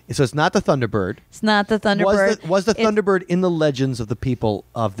 No, So it's not the Thunderbird. it's not the Thunderbird. Was the It's- Thunderbird in the legends of the people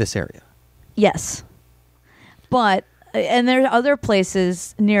of this area? Yes. But, and there are other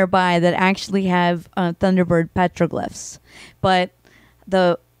places nearby that actually have Thunderbird petroglyphs. But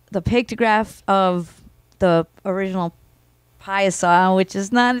the pictograph of the original Piasa, which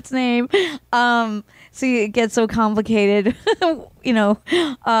is not its name, see, it gets so complicated, but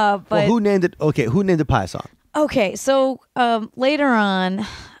Well, who named it? Okay, who named it Piasa? okay, so later on,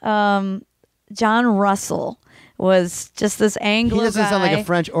 John Russell was just this Anglo He doesn't sound like a guy.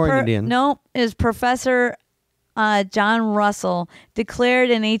 French or an Indian. No, is Professor John Russell declared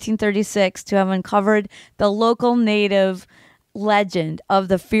in 1836 to have uncovered the local native legend of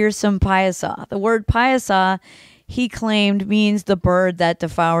the fearsome Piasa. The word Piasa, he claimed, means the bird that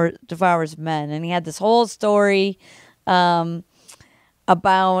devours men, and he had this whole story about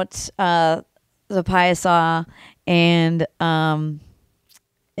the Piasa and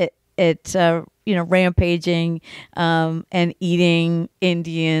rampaging and eating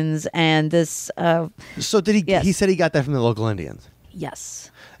Indians, and this So did he? Yes. He said he got that from the local Indians,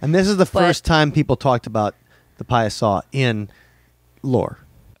 yes. and this is the But- first time people talked about the Piasa in lore.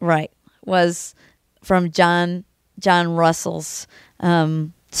 Right. Was from John Russell's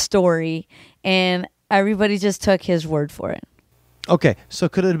story, and everybody just took his word for it. Okay, so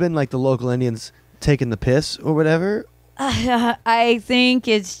could it have been like the local Indians taking the piss or whatever? I think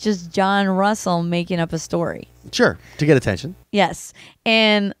it's just John Russell making up a story. Sure, to get attention. Yes.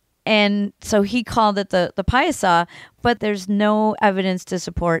 And so he called it the Piasa, but there's no evidence to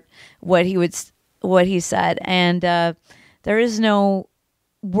support what he said. And there is no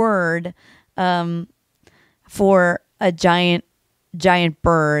word for a giant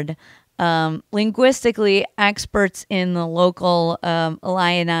bird. Linguistically, experts in the local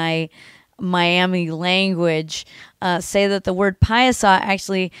Illini Miami language say that the word Piasa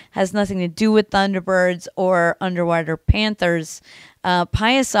actually has nothing to do with thunderbirds or underwater panthers.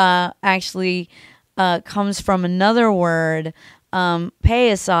 Piasa actually comes from another word,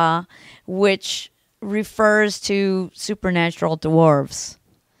 Paisa, which refers to supernatural dwarves.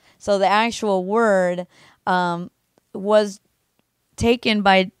 So the actual word was taken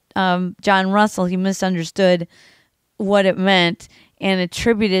by John Russell. He misunderstood what it meant and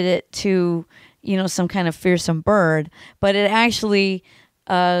attributed it to, some kind of fearsome bird. But it actually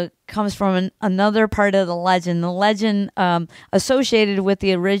comes from another part of the legend. The legend associated with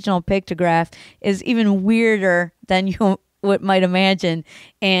the original pictograph is even weirder than you might imagine,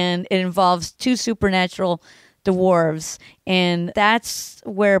 and it involves two supernatural dwarves, and that's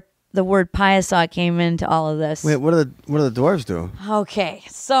where the word Piasa came into all of this. Wait, what do the dwarves do? Okay,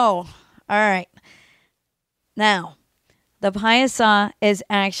 so, all right. Now, the Piasa is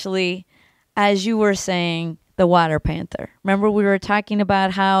actually, as you were saying, the water panther. Remember we were talking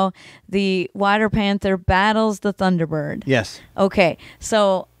about how the water panther battles the thunderbird? Yes. Okay,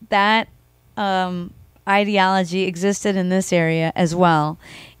 so that ideology existed in this area as well.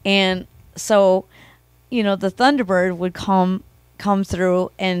 And so, the Thunderbird would come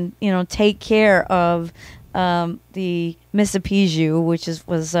through and, take care of the Mississippiiju, which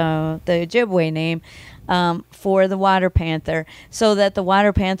was the Ojibwe name, for the water panther, so that the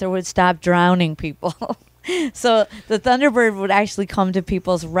water panther would stop drowning people. So the Thunderbird would actually come to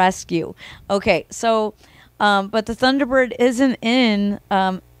people's rescue. Okay, so, but the Thunderbird isn't in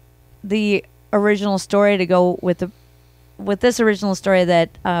the original story to go with this original story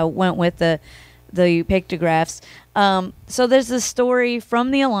that went with the pictographs. So there's this story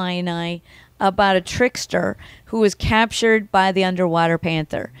from the Illini about a trickster who was captured by the underwater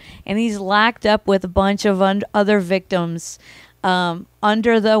panther, and he's locked up with a bunch of other victims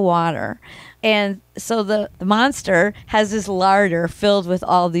under the water. And so the monster has this larder filled with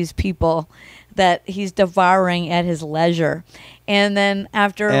all these people that he's devouring at his leisure. And then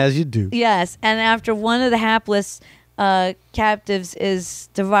after, as you do, yes, and after one of the hapless captives is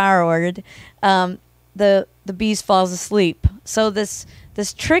devoured, the beast falls asleep. So this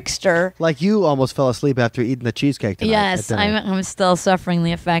trickster, like you almost fell asleep after eating the cheesecake tonight. Yes, I'm still suffering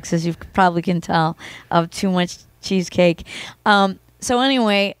the effects, as you probably can tell, of too much cheesecake. So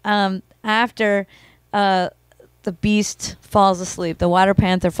anyway, after the beast falls asleep, the water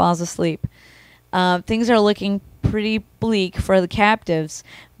panther falls asleep, things are looking pretty bleak for the captives,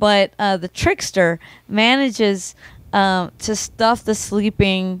 but the trickster manages to stuff the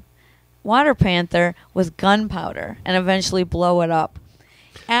sleeping water panther with gunpowder and eventually blow it up.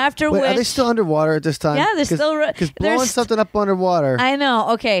 After Wait, which, are they still underwater at this time? Yeah, they're still because blowing something up underwater. I know.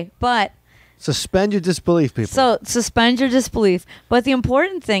 Okay, but suspend your disbelief, people. So suspend your disbelief. But the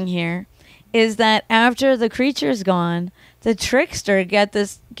important thing here is that after the creature's gone, the trickster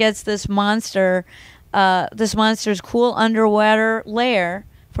gets this monster, this monster's cool underwater lair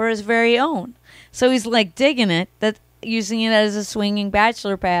for his very own. So he's like digging it, using it as a swinging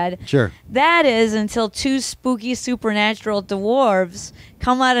bachelor pad. Sure. That is until two spooky supernatural dwarves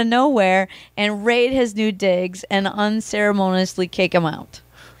come out of nowhere and raid his new digs and unceremoniously kick him out.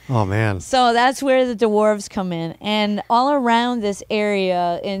 Oh, man. So that's where the dwarves come in. And all around this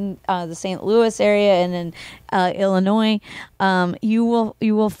area, in the St. Louis area and in Illinois, you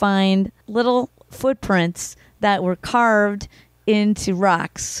will find little footprints that were carved into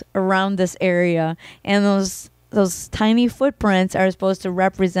rocks around this area. And those tiny footprints are supposed to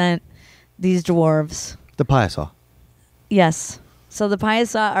represent these dwarves. The Piasa. Yes. So the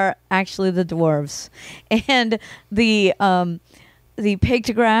Piasa are actually the dwarves. And the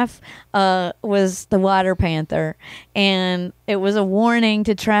pictograph was the water panther, and it was a warning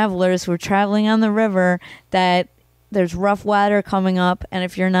to travelers who were traveling on the river that there's rough water coming up, and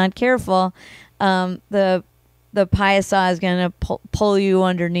if you're not careful, the Piasa is going to pull you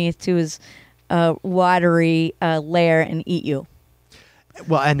underneath to his watery lair and eat you.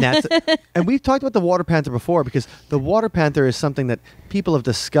 Well, and that's and we've talked about the water panther before, because the water panther is something that people have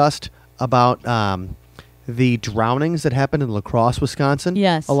discussed about. The drownings that happened in La Crosse, Wisconsin,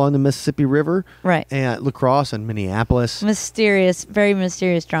 yes, along the Mississippi River, right, and La Crosse and Minneapolis, very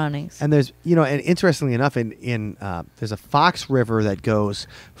mysterious drownings. And there's, and interestingly enough, in there's a Fox River that goes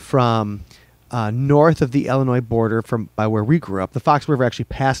from north of the Illinois border, by where we grew up. The Fox River actually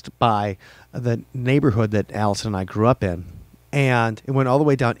passed by the neighborhood that Allison and I grew up in, and it went all the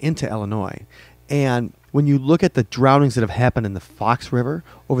way down into Illinois. And when you look at the drownings that have happened in the Fox River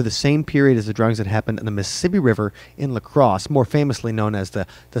over the same period as the drownings that happened in the Mississippi River in La Crosse, more famously known as the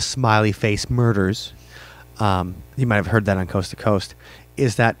Smiley Face Murders, you might have heard that on Coast to Coast,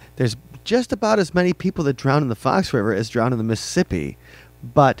 is that there's just about as many people that drown in the Fox River as drown in the Mississippi.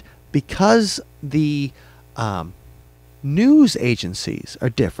 But because the news agencies are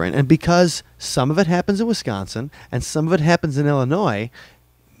different, and because some of it happens in Wisconsin and some of it happens in Illinois,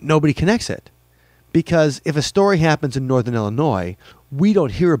 nobody connects it. Because if a story happens in northern Illinois, we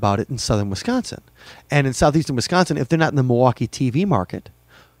don't hear about it in southern Wisconsin. And in southeastern Wisconsin, if they're not in the Milwaukee TV market,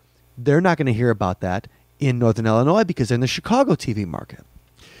 they're not going to hear about that in northern Illinois because they're in the Chicago TV market.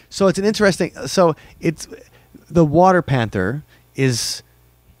 So it's an interesting... So it's... The water panther is...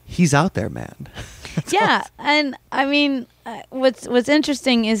 He's out there, man. Yeah, and I mean, what's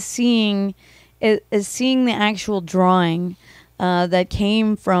interesting is seeing the actual drawing that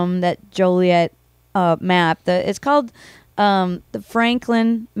came from that Joliet map. It's called the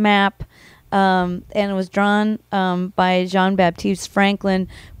Franklin map, and it was drawn by Jean-Baptiste Franklin,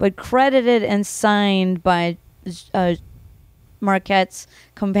 but credited and signed by Marquette's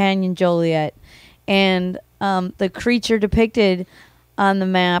companion Joliet. And the creature depicted on the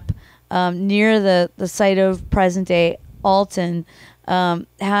map near the site of present-day Alton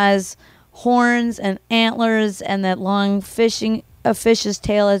has horns and antlers and that long a fish's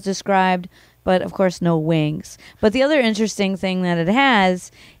tail as described, but of course no wings. But the other interesting thing that it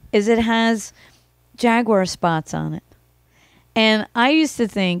has is it has jaguar spots on it. And I used to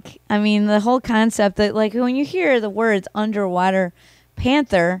think, I mean, the whole concept that, like, when you hear the words underwater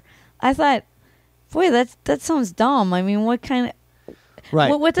panther, I thought, boy, that sounds dumb. I mean, what kind of...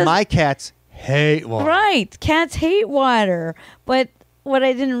 Right. What does, my cats hate water. Right. Cats hate water. But what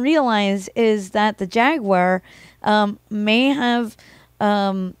I didn't realize is that the jaguar may have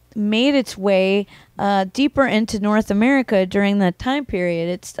made its way deeper into North America during that time period.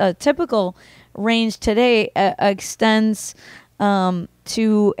 Its typical range today extends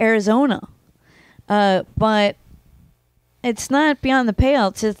to Arizona. But it's not beyond the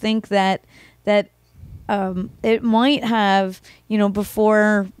pale to think that it might have,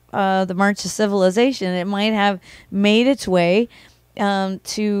 before the march of civilization, it might have made its way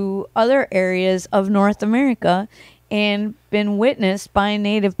to other areas of North America and been witnessed by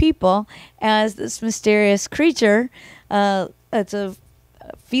native people as this mysterious creature. It's a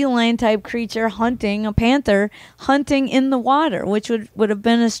feline type creature hunting, a panther hunting in the water, which would have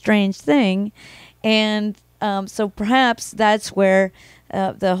been a strange thing. And so perhaps that's where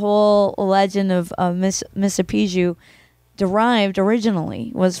the whole legend of Mississippi derived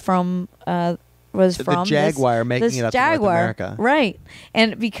originally, was from the jaguar making it up to North America. Right.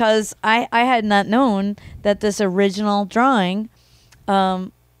 And because I had not known that this original drawing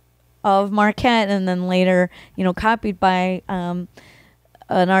of Marquette, and then later, copied by an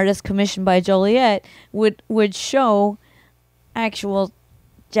artist commissioned by Joliet, would show actual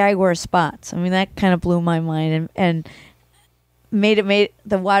jaguar spots. I mean, that kind of blew my mind and made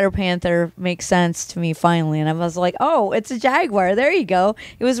the water panther make sense to me finally. And I was like, oh, it's a jaguar. There you go.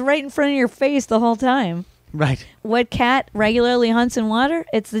 It was right in front of your face the whole time. Right. What cat regularly hunts in water?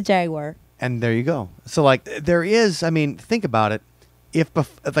 It's the jaguar. And there you go. So, like, there is, I mean, think about it. If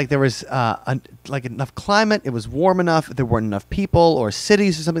there was enough climate, it was warm enough, if there weren't enough people or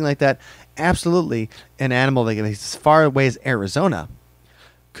cities or something like that, absolutely an animal that as far away as Arizona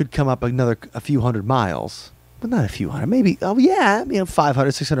could come up a few hundred miles. But not a few hundred, maybe,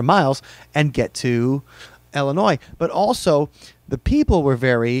 500, 600 miles and get to Illinois. But also, the people were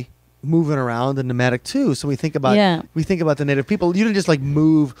very moving around and nomadic too. So we think about the native people. You didn't just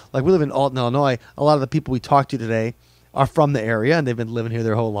move. Like, we live in Alton, Illinois. A lot of the people we talked to today are from the area, and they've been living here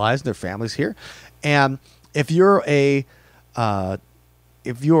their whole lives, and their families here. And if you're a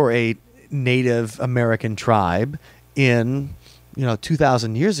Native American tribe in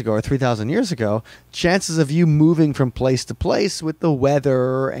 2,000 years ago or 3,000 years ago, chances of you moving from place to place with the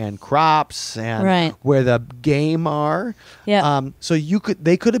weather and crops and where the game are. Yeah. So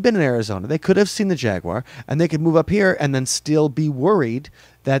they could have been in Arizona. They could have seen the jaguar, and they could move up here and then still be worried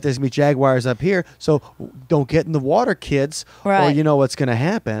that there's going to be jaguars up here. So don't get in the water, kids, or you know what's going to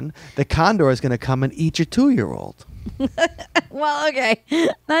happen. The condor is going to come and eat your 2-year-old. Well, okay.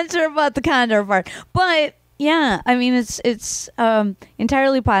 Not sure about the condor part, but yeah, I mean, it's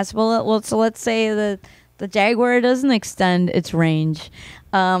entirely possible. Well, so let's say the jaguar doesn't extend its range,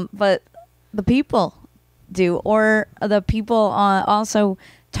 but the people do, or the people also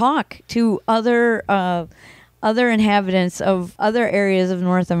talk to other inhabitants of other areas of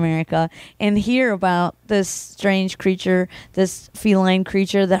North America and hear about this strange creature, this feline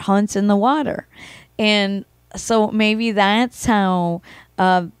creature that hunts in the water. And so maybe that's how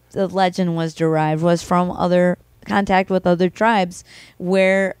the legend was derived, was from other contact with other tribes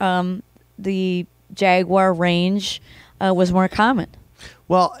where the jaguar range was more common.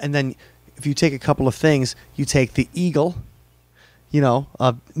 Well, and then if you take a couple of things, you take the eagle,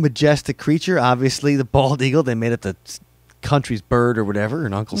 a majestic creature, obviously the bald eagle, they made it the country's bird or whatever,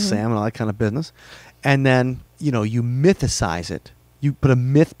 and Uncle Sam and all that kind of business. And then, you mythicize it. You put a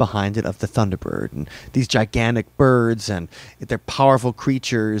myth behind it of the thunderbird and these gigantic birds, and they're powerful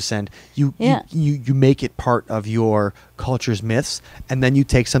creatures, and you make it part of your culture's myths, and then you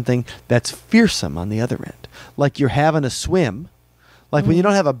take something that's fearsome on the other end. Like you're having a swim. Like when you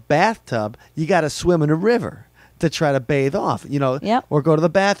don't have a bathtub, you got to swim in a river to try to bathe off, or go to the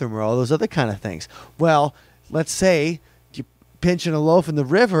bathroom or all those other kind of things. Well, let's say you're pinching a loaf in the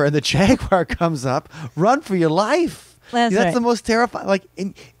river and the jaguar comes up, run for your life. That's the most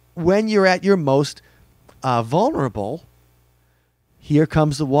terrifying. When you're at your most vulnerable, here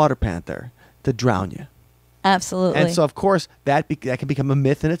comes the water panther to drown you. Absolutely. And so, of course, that can become a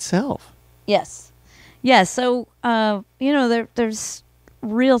myth in itself. Yes. Yes. So, there's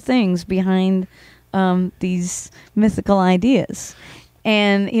real things behind these mythical ideas.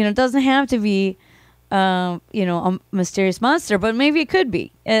 And, it doesn't have to be a mysterious monster, but maybe it could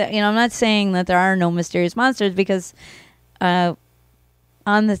be. I'm not saying that there are no mysterious monsters because on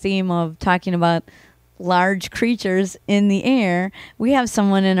the theme of talking about large creatures in the air, we have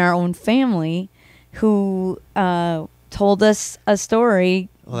someone in our own family who told us a story.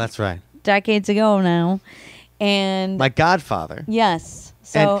 Well, that's right. Decades ago now. And my godfather. Yes.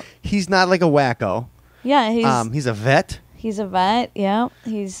 So and he's not like a wacko. Yeah, he's a vet. He's a vet, yeah.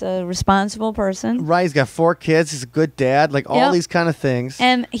 He's a responsible person. Right, he's got 4 kids. He's a good dad, like all these kind of things.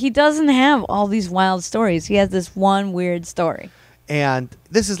 And he doesn't have all these wild stories. He has this one weird story. And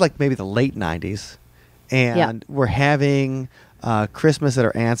this is like maybe the late 90s. And we're having Christmas at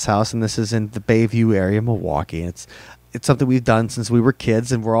our aunt's house, and this is in the Bayview area of Milwaukee. It's something we've done since we were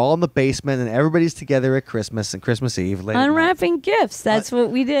kids, and we're all in the basement, and everybody's together at Christmas and Christmas Eve. Unwrapping gifts. That's what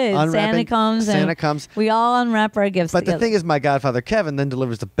we did. Santa comes. We all unwrap our gifts together. The thing is, my godfather, Kevin, then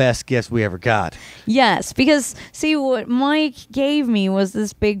delivers the best gifts we ever got. Yes, because, see, what Mike gave me was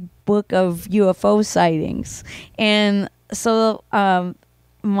this big book of UFO sightings. And so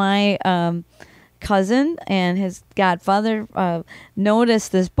my cousin and his godfather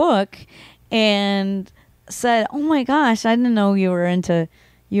noticed this book and said, "Oh my gosh, I didn't know you were into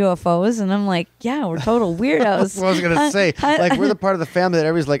UFOs." And I'm like, "Yeah, we're total weirdos." What I was gonna say, like, we're the part of the family that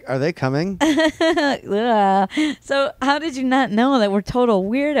everybody's like, "Are they coming?" So how did you not know that we're total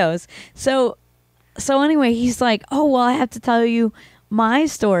weirdos? So anyway, he's like, "Oh well, I have to tell you my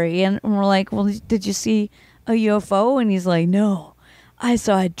story," and we're like, "Well, did you see a UFO?" And he's like, "No, I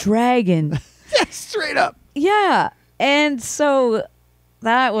saw a dragon." Yeah, straight up. Yeah, and so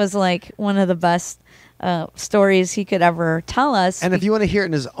that was like one of the best stories he could ever tell us. And if you want to hear it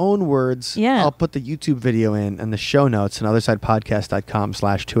in his own words, I'll put the YouTube video in the show notes on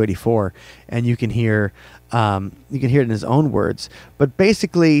othersidepodcast.com/284, and you can hear it in his own words. But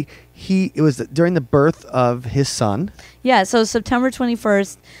basically, it was during the birth of his son. Yeah, so September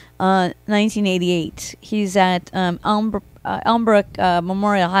 21st, 1988. He's at Elmbrook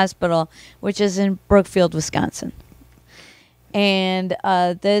Memorial Hospital, which is in Brookfield, Wisconsin. And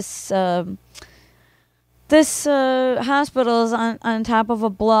this hospital is on top of a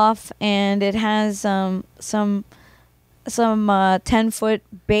bluff, and it has some 10-foot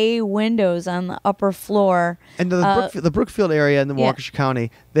bay windows on the upper floor. And the Brookfield area in the Waukesha County,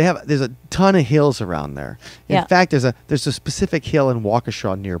 there's a ton of hills around there. In fact, there's a specific hill in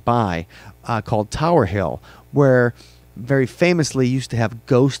Waukesha nearby called Tower Hill, where very famously used to have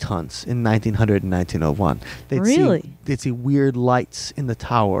ghost hunts in 1900 and 1901. They'd see weird lights in the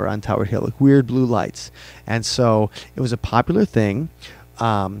tower on Tower Hill, like weird blue lights. And so it was a popular thing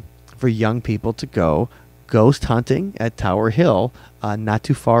for young people to go ghost hunting at Tower Hill, not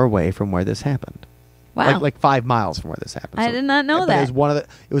too far away from where this happened. Wow. Like 5 miles from where this happened. I did not know that.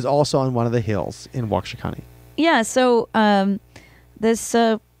 It was also on one of the hills in Waukesha County. Yeah, so this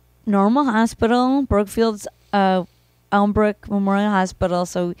normal hospital, Brookfield's Elmbrook Memorial Hospital.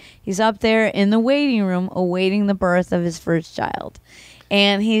 So he's up there in the waiting room awaiting the birth of his first child.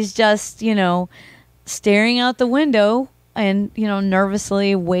 And he's just, staring out the window and,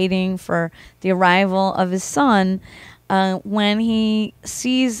 nervously waiting for the arrival of his son when he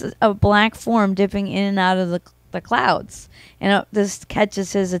sees a black form dipping in and out of the clouds. And this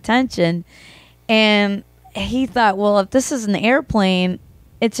catches his attention. And he thought, well, if this is an airplane,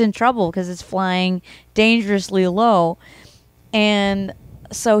 it's in trouble because it's flying dangerously low. And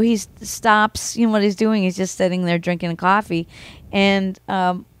so he stops, what he's doing. He's just sitting there drinking a coffee and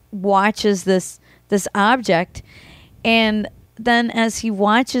watches this object. And then as he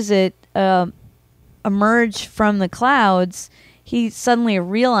watches it emerge from the clouds, he suddenly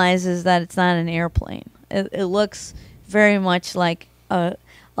realizes that it's not an airplane. It looks very much like a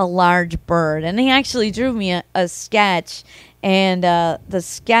large bird. And he actually drew me a sketch. And the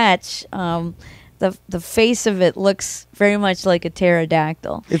sketch, the face of it looks very much like a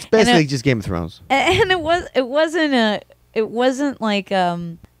pterodactyl. It's basically just Game of Thrones. And it wasn't like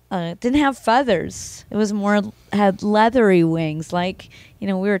didn't have feathers. It was had leathery wings, like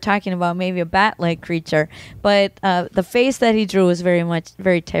we were talking about maybe a bat-like creature. But the face that he drew was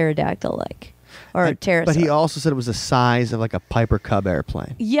very pterodactyl-like. Or pterosaur. But he also said it was the size of like a Piper Cub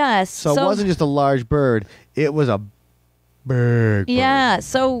airplane. Yes. So it wasn't just a large bird; it was a big bird. Yeah,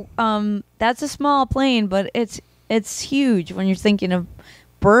 so that's a small plane, but it's huge when you're thinking of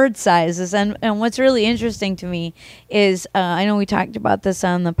bird sizes. And what's really interesting to me is I know we talked about this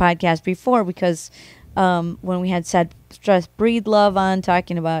on the podcast before because when we had Seth Breedlove on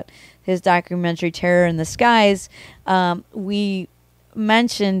talking about his documentary Terror in the Skies, we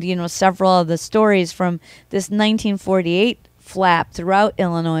mentioned several of the stories from this 1948 flap throughout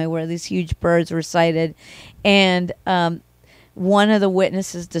Illinois where these huge birds were sighted. And one of the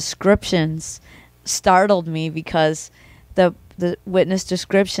witnesses' descriptions startled me because the witness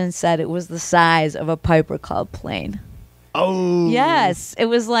description said it was the size of a Piper Cub plane. Oh. Yes. It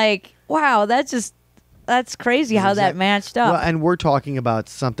was like, wow, that's crazy how that matched up. Well, and we're talking about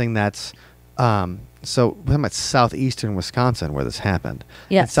something that's, so we're talking about southeastern Wisconsin where this happened.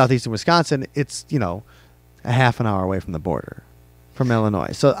 Yes. In southeastern Wisconsin, it's, a half an hour away from the border from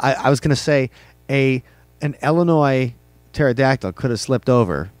Illinois. So I was going to say an Illinois pterodactyl could have slipped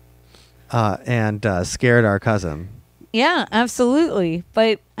over and scared our cousin. Yeah, absolutely.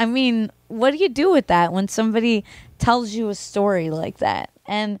 But, I mean, what do you do with that when somebody tells you a story like that?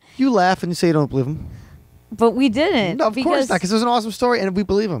 And you laugh and you say you don't believe him. But we didn't. No, of course not, because it was an awesome story, and we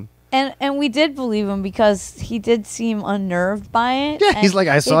believe him. And we did believe him because he did seem unnerved by it. Yeah, he's like,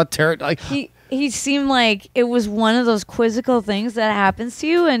 I saw a pterodactyl. Like, he seemed like it was one of those quizzical things that happens to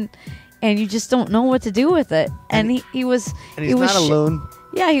you, and you just don't know what to do with it. And he was... And he's not alone.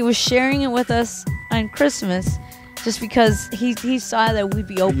 Yeah, he was sharing it with us on Christmas just because he saw that we'd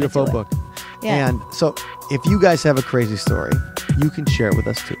be open to UFO it. book. Yeah. And so if you guys have a crazy story, you can share it with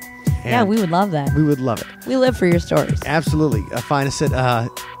us too. And yeah, we would love that. We would love it. We live for your stories. Absolutely. Find us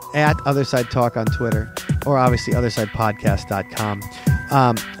at Other Side Talk on Twitter, or obviously OtherSidePodcast.com.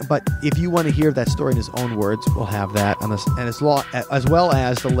 But if you want to hear that story in his own words, we'll have that on this, and as well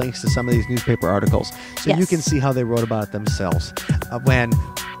as the links to some of these newspaper articles, so Yes. you can see how they wrote about it themselves when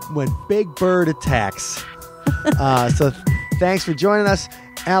Big Bird attacks. So thanks for joining us,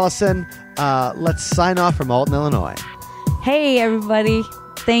 Allison. Let's sign off from Alton, Illinois. Hey, everybody.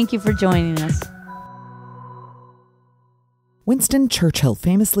 Thank you for joining us. Winston Churchill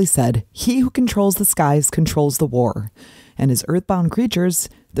famously said, "He who controls the skies controls the war." And as earthbound creatures,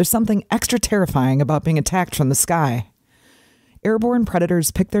 there's something extra terrifying about being attacked from the sky. Airborne predators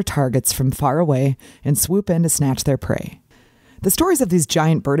pick their targets from far away and swoop in to snatch their prey. The stories of these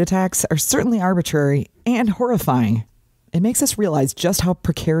giant bird attacks are certainly arbitrary and horrifying. It makes us realize just how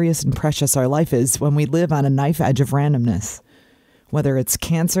precarious and precious our life is when we live on a knife edge of randomness. Whether it's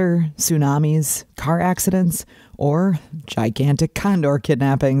cancer, tsunamis, car accidents, or gigantic condor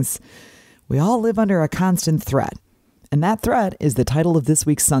kidnappings, we all live under a constant threat. And that threat is the title of this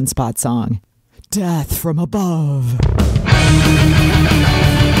week's Sunspot song, Death from Above.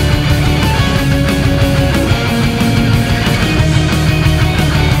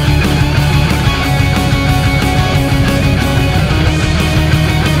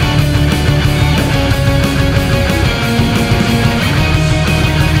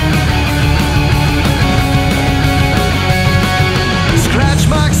 Scratch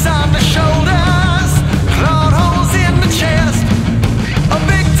marks on the shoulders, clawed holes in the chest, a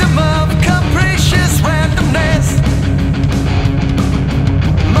victim of capricious randomness.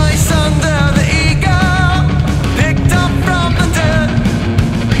 Mice under the ego, picked up from the dirt,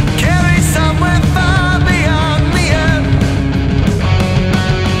 carried somewhere far beyond the earth.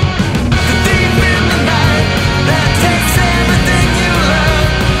 The deep in the night that takes everything you love.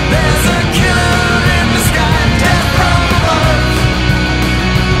 There's a killer in the sky, death from above.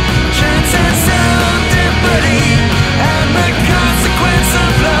 Chance and serendipity, and the consequence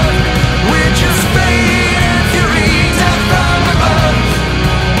of love. We're just fate and fury, death from above.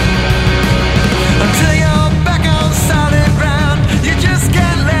 Until you're back on solid ground, you just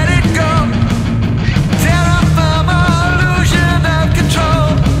can't let it go. Tear up from illusion of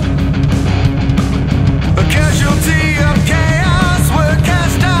control. A casualty of chaos, we're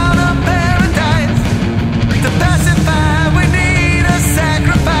cast out of paradise. To pacify, we need a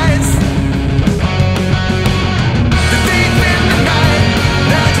sacrifice. The deep in the night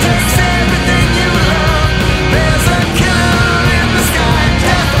that takes everything you love. There's a killer in the sky,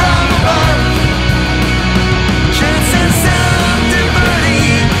 death from above. Chance and serendipity,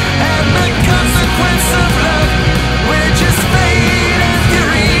 and the consequence of love. We're just fate and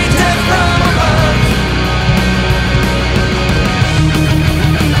fury, death from above.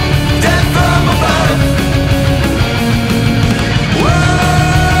 Death from above. Whoa,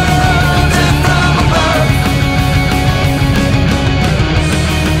 death from above.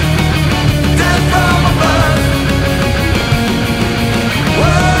 Death from above.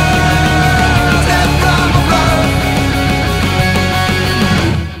 Whoa, death from above.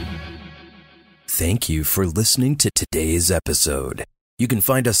 Thank you for listening to today's episode. You can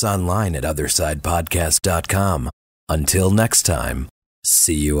find us online at OtherSidePodcast.com. Until next time,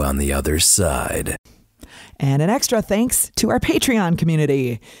 see you on the other side. And an extra thanks to our Patreon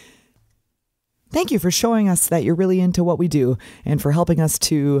community. Thank you for showing us that you're really into what we do and for helping us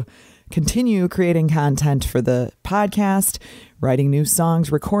to continue creating content for the podcast, writing new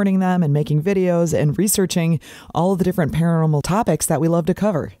songs, recording them, and making videos, and researching all of the different paranormal topics that we love to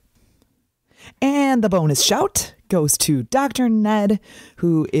cover. And the bonus shout goes to Dr. Ned,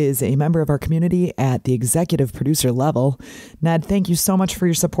 who is a member of our community at the executive producer level. Ned, thank you so much for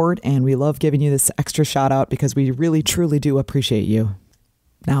your support, and we love giving you this extra shout out because we really, truly do appreciate you.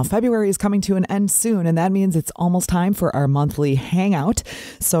 Now, February is coming to an end soon, and that means it's almost time for our monthly hangout.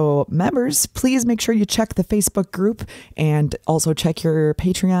 So, members, please make sure you check the Facebook group and also check your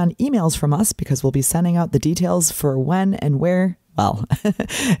Patreon emails from us because we'll be sending out the details for when and where. Well,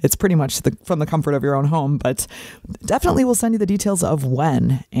 it's pretty much from the comfort of your own home, but definitely we'll send you the details of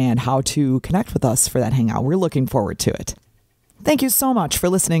when and how to connect with us for that hangout. We're looking forward to it. Thank you so much for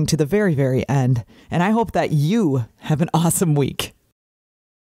listening to the very, very end, and I hope that you have an awesome week.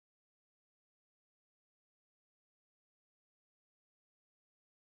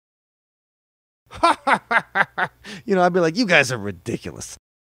 I'd be like, you guys are ridiculous.